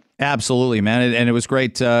nostalgic for me. Absolutely, man, and it was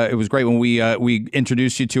great. It was great when we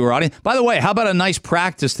introduced you to our audience. By the way, how about a nice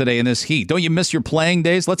practice today in this heat? Don't you miss your playing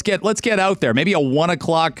days? Let's get out there. Maybe a 1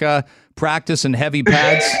 o'clock practice in heavy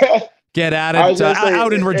pads. Get at it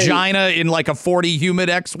out in Regina in like a 40 humid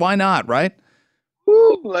X. Why not? Right?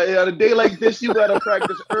 Woo, like on a day like this, you got to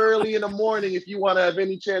practice early in the morning if you want to have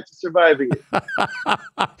any chance of surviving it.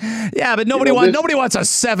 Yeah, but nobody wants a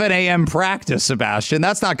 7 a.m. practice, Sebastian.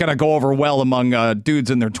 That's not going to go over well among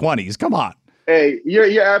dudes in their 20s. Come on. Hey,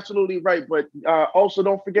 you're absolutely right. But also,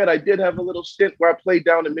 don't forget, I did have a little stint where I played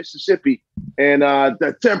down in Mississippi, and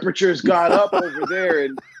the temperatures got up over there.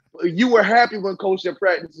 And you were happy when Coach said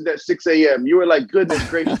practices at 6 a.m. You were like, goodness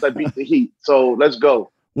gracious, I beat the heat. So let's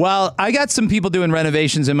go. Well, I got some people doing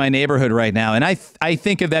renovations in my neighborhood right now, and I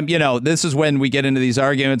think of them, this is when we get into these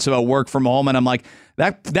arguments about work from home, and I'm like,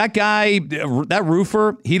 that guy, that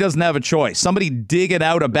roofer, he doesn't have a choice. Somebody digging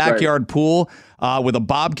out a backyard pool with a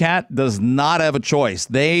bobcat does not have a choice.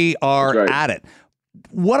 They are at it.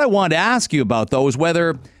 What I wanted to ask you about, though, is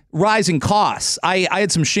whether rising costs. I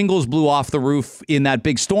had some shingles blew off the roof in that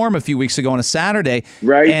big storm a few weeks ago on a Saturday.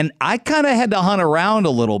 Right. And I kind of had to hunt around a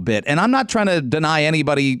little bit. And I'm not trying to deny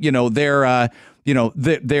anybody, their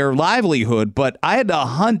livelihood, but I had to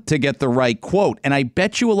hunt to get the right quote. And I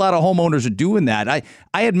bet you a lot of homeowners are doing that. I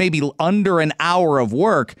had maybe under an hour of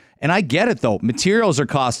work, and I get it, though. Materials are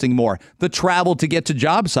costing more. The travel to get to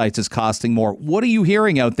job sites is costing more. What are you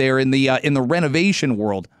hearing out there in the renovation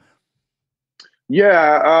world?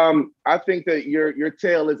 Yeah, I think that your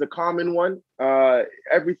tale is a common one.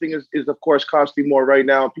 Everything is of course costing more right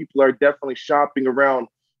now. People are definitely shopping around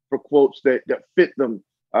for quotes that fit them.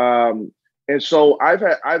 And so I've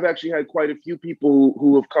actually had quite a few people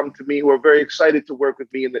who have come to me who are very excited to work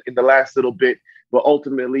with me in the last little bit, but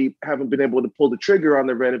ultimately haven't been able to pull the trigger on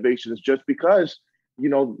the renovations just because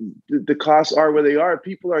the costs are where they are.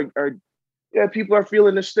 People are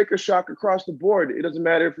feeling the sticker shock across the board. It doesn't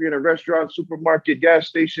matter if you're in a restaurant, supermarket, gas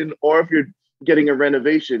station, or if you're getting a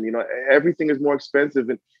renovation. Everything is more expensive.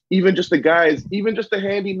 And even just the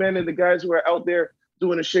handymen and the guys who are out there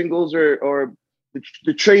doing the shingles or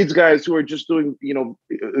the trades guys who are just doing,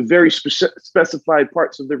 very specified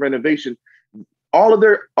parts of the renovation, all of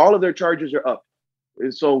their charges are up.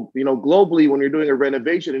 And so, globally, when you're doing a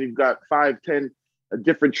renovation and you've got 5-10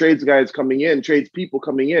 different tradespeople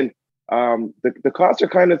coming in, the costs are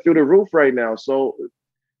kind of through the roof right now. So it's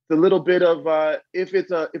a little bit of if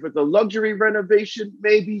it's a luxury renovation,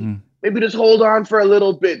 maybe just hold on for a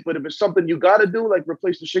little bit. But if it's something you got to do, like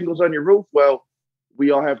replace the shingles on your roof, well, we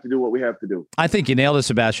all have to do what we have to do. I think you nailed it,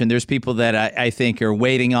 Sebastian. There's people that I think are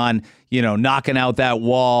waiting on, knocking out that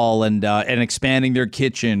wall and expanding their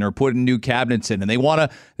kitchen or putting new cabinets in, and they want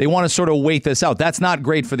to sort of wait this out. That's not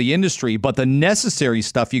great for the industry, but the necessary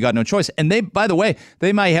stuff, you got no choice. And by the way,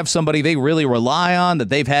 they might have somebody they really rely on that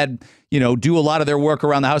they've had, do a lot of their work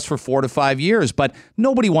around the house for 4 to 5 years, but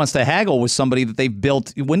nobody wants to haggle with somebody that they've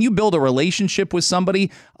built. When you build a relationship with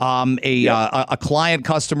somebody, a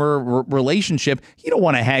client-customer relationship, you don't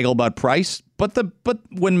want to haggle about price. But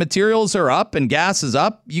when materials are up and gas is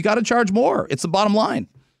up, you got to charge more. It's the bottom line.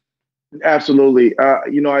 Absolutely.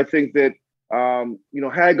 I think that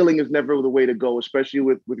haggling is never the way to go, especially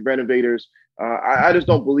with renovators. I just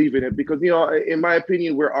don't believe in it because, in my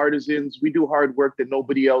opinion, we're artisans. We do hard work that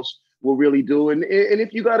nobody else will really do. And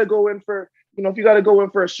if you got to go in for,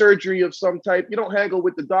 a surgery of some type, you don't haggle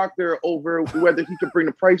with the doctor over whether he can bring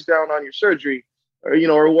the price down on your surgery,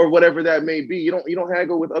 or whatever that may be. You don't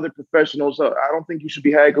haggle with other professionals. So I don't think you should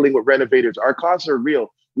be haggling with renovators. Our costs are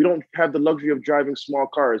real. We don't have the luxury of driving small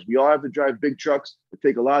cars. We all have to drive big trucks that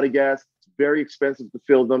take a lot of gas. It's very expensive to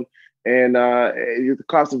fill them. And the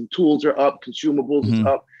cost of tools are up, consumables is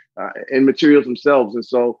up, and materials themselves. And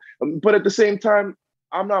so, but at the same time,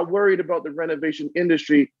 I'm not worried about the renovation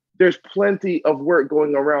industry. There's plenty of work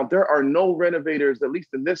going around. There are no renovators, at least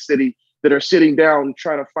in this city, that are sitting down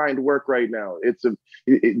trying to find work right now.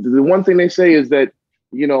 The one thing they say is that,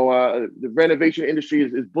 the renovation industry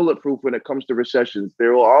is bulletproof when it comes to recessions.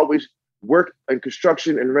 There will always work, and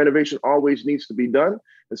construction and renovation always needs to be done.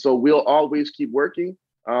 And so we'll always keep working.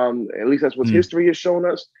 At least that's what history has shown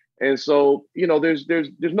us. And so, there's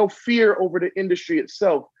no fear over the industry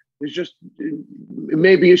itself. It's just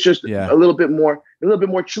a little bit more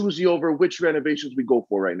choosy over which renovations we go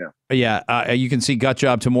for right now. Yeah, you can see Gut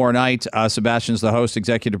Job tomorrow night. Sebastian's the host,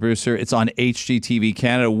 executive producer. It's on HGTV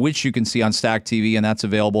Canada, which you can see on Stack TV, and that's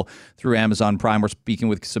available through Amazon Prime. We're speaking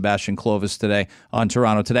with Sebastian Clovis today on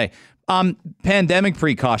Toronto Today. Pandemic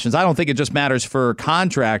precautions. I don't think it just matters for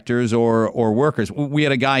contractors or workers. We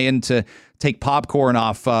had a guy in to take popcorn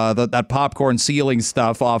off that popcorn ceiling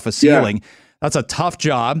stuff off a ceiling. Yeah. That's a tough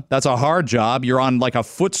job. That's a hard job. You're on like a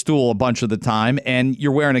footstool a bunch of the time, and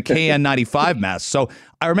you're wearing a KN95 mask. So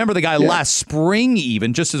I remember the guy last spring,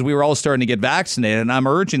 even just as we were all starting to get vaccinated, and I'm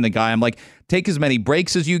urging the guy, I'm like, take as many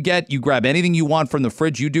breaks as you get. You grab anything you want from the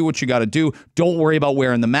fridge. You do what you got to do. Don't worry about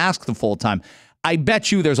wearing the mask the full time. I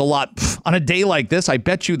bet you there's a lot on a day like this. I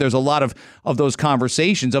bet you there's a lot of those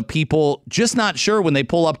conversations of people just not sure when they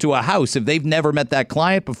pull up to a house, if they've never met that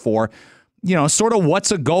client before, sort of what's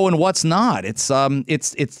a go and what's not. It's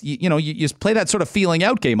you play that sort of feeling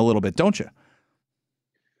out game a little bit, don't you?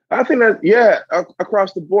 I think that,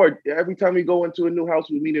 across the board, every time we go into a new house,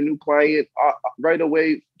 we meet a new client right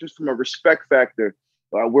away, just from a respect factor.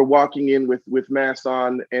 we're walking in with masks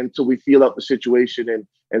on until we feel out the situation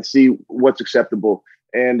and see what's acceptable.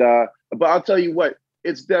 And but I'll tell you what,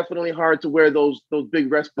 it's definitely hard to wear those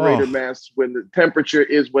big respirator masks when the temperature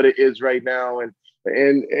is what it is right now.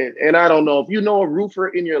 And I don't know, if you know a roofer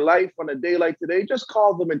in your life on a day like today, just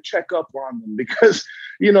call them and check up on them, because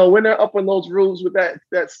when they're up on those roofs with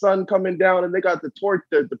that sun coming down and they got the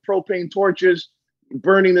propane torches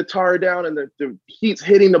burning the tar down and the heat's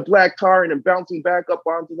hitting the black tar and then bouncing back up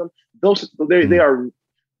onto them.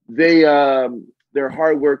 They're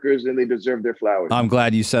hard workers and they deserve their flowers. I'm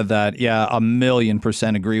glad you said that. Yeah,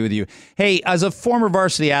 1,000,000% agree with you. Hey, as a former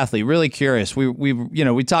varsity athlete, really curious.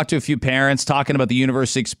 We talked to a few parents talking about the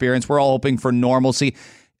university experience. We're all hoping for normalcy.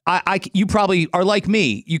 You probably are like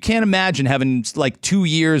me. You can't imagine having like 2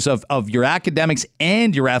 years of your academics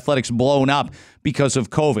and your athletics blown up because of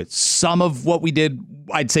COVID. Some of what we did,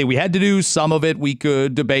 I'd say we had to do. Some of it we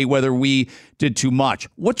could debate whether we did too much.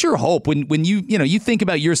 What's your hope when you think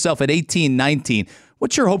about yourself at 18, 19?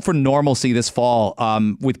 What's your hope for normalcy this fall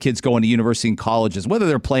with kids going to university and colleges, whether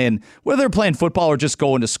they're playing football or just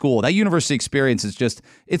going to school? That university experience is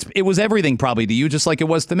it was everything probably to you, just like it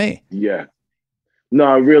was to me. Yeah.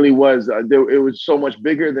 No, it really was. It was so much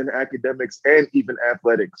bigger than academics and even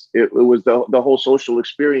athletics. It was the whole social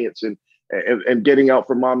experience and getting out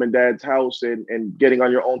from mom and dad's house and getting on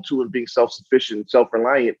your own too and being self-sufficient,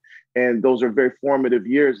 self-reliant. And those are very formative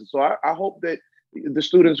years. And so I hope that the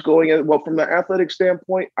students going in, well, from the athletic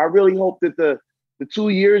standpoint, I really hope that the 2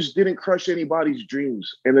 years didn't crush anybody's dreams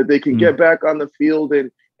and that they can get back on the field and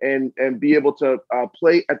be able to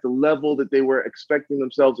play at the level that they were expecting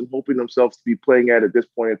themselves and hoping themselves to be playing at this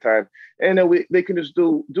point in time. And then they can just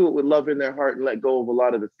do it with love in their heart and let go of a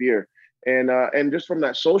lot of the fear. And just from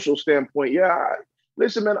that social standpoint,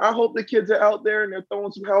 listen, man, I hope the kids are out there and they're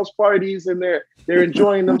throwing some house parties and they're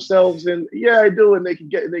enjoying themselves. And I do. And they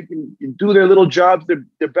can do their little jobs.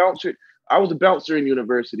 They're bouncer. I was a bouncer in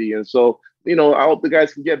university. And so, I hope the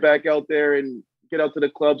guys can get back out there and get out to the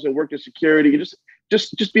clubs and work in security.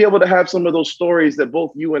 Just be able to have some of those stories that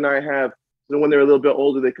both you and I have. So when they're a little bit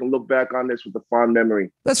older, they can look back on this with a fond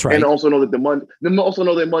memory. That's right. And also know that the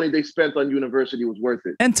money they spent on university was worth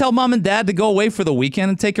it. And tell mom and dad to go away for the weekend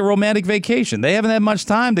and take a romantic vacation. They haven't had much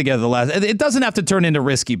time together it doesn't have to turn into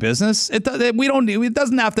risky business.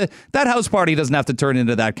 That house party doesn't have to turn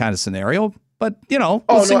into that kind of scenario. But,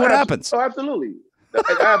 we'll see what happens. Oh, absolutely.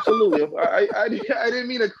 Absolutely. I didn't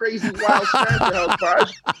mean a crazy wild Santa house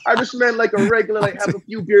party. I just meant like a regular, have a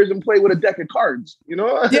few beers and play with a deck of cards,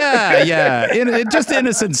 Yeah. Just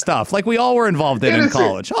innocent stuff like we all were involved in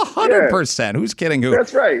college. 100%. Yeah. Who's kidding who?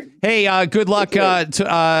 That's right. Hey, good luck.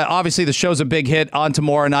 Obviously, the show's a big hit on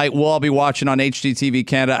tomorrow night. We'll all be watching on HGTV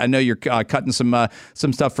Canada. I know you're cutting some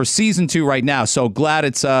stuff for season 2 right now. So glad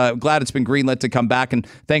it's been greenlit to come back. And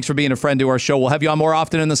thanks for being a friend to our show. We'll have you on more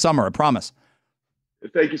often in the summer. I promise.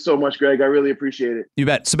 Thank you so much, Greg. I really appreciate it. You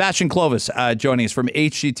bet. Sebastian Clovis joining us from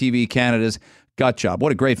HGTV Canada's Gut Job.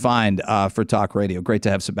 What a great find for Talk Radio. Great to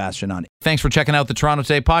have Sebastian on. Thanks for checking out the Toronto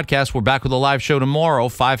Today podcast. We're back with a live show tomorrow,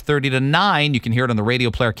 5:30 to 9. You can hear it on the Radio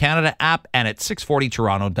Player Canada app and at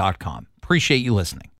 640toronto.com. Appreciate you listening.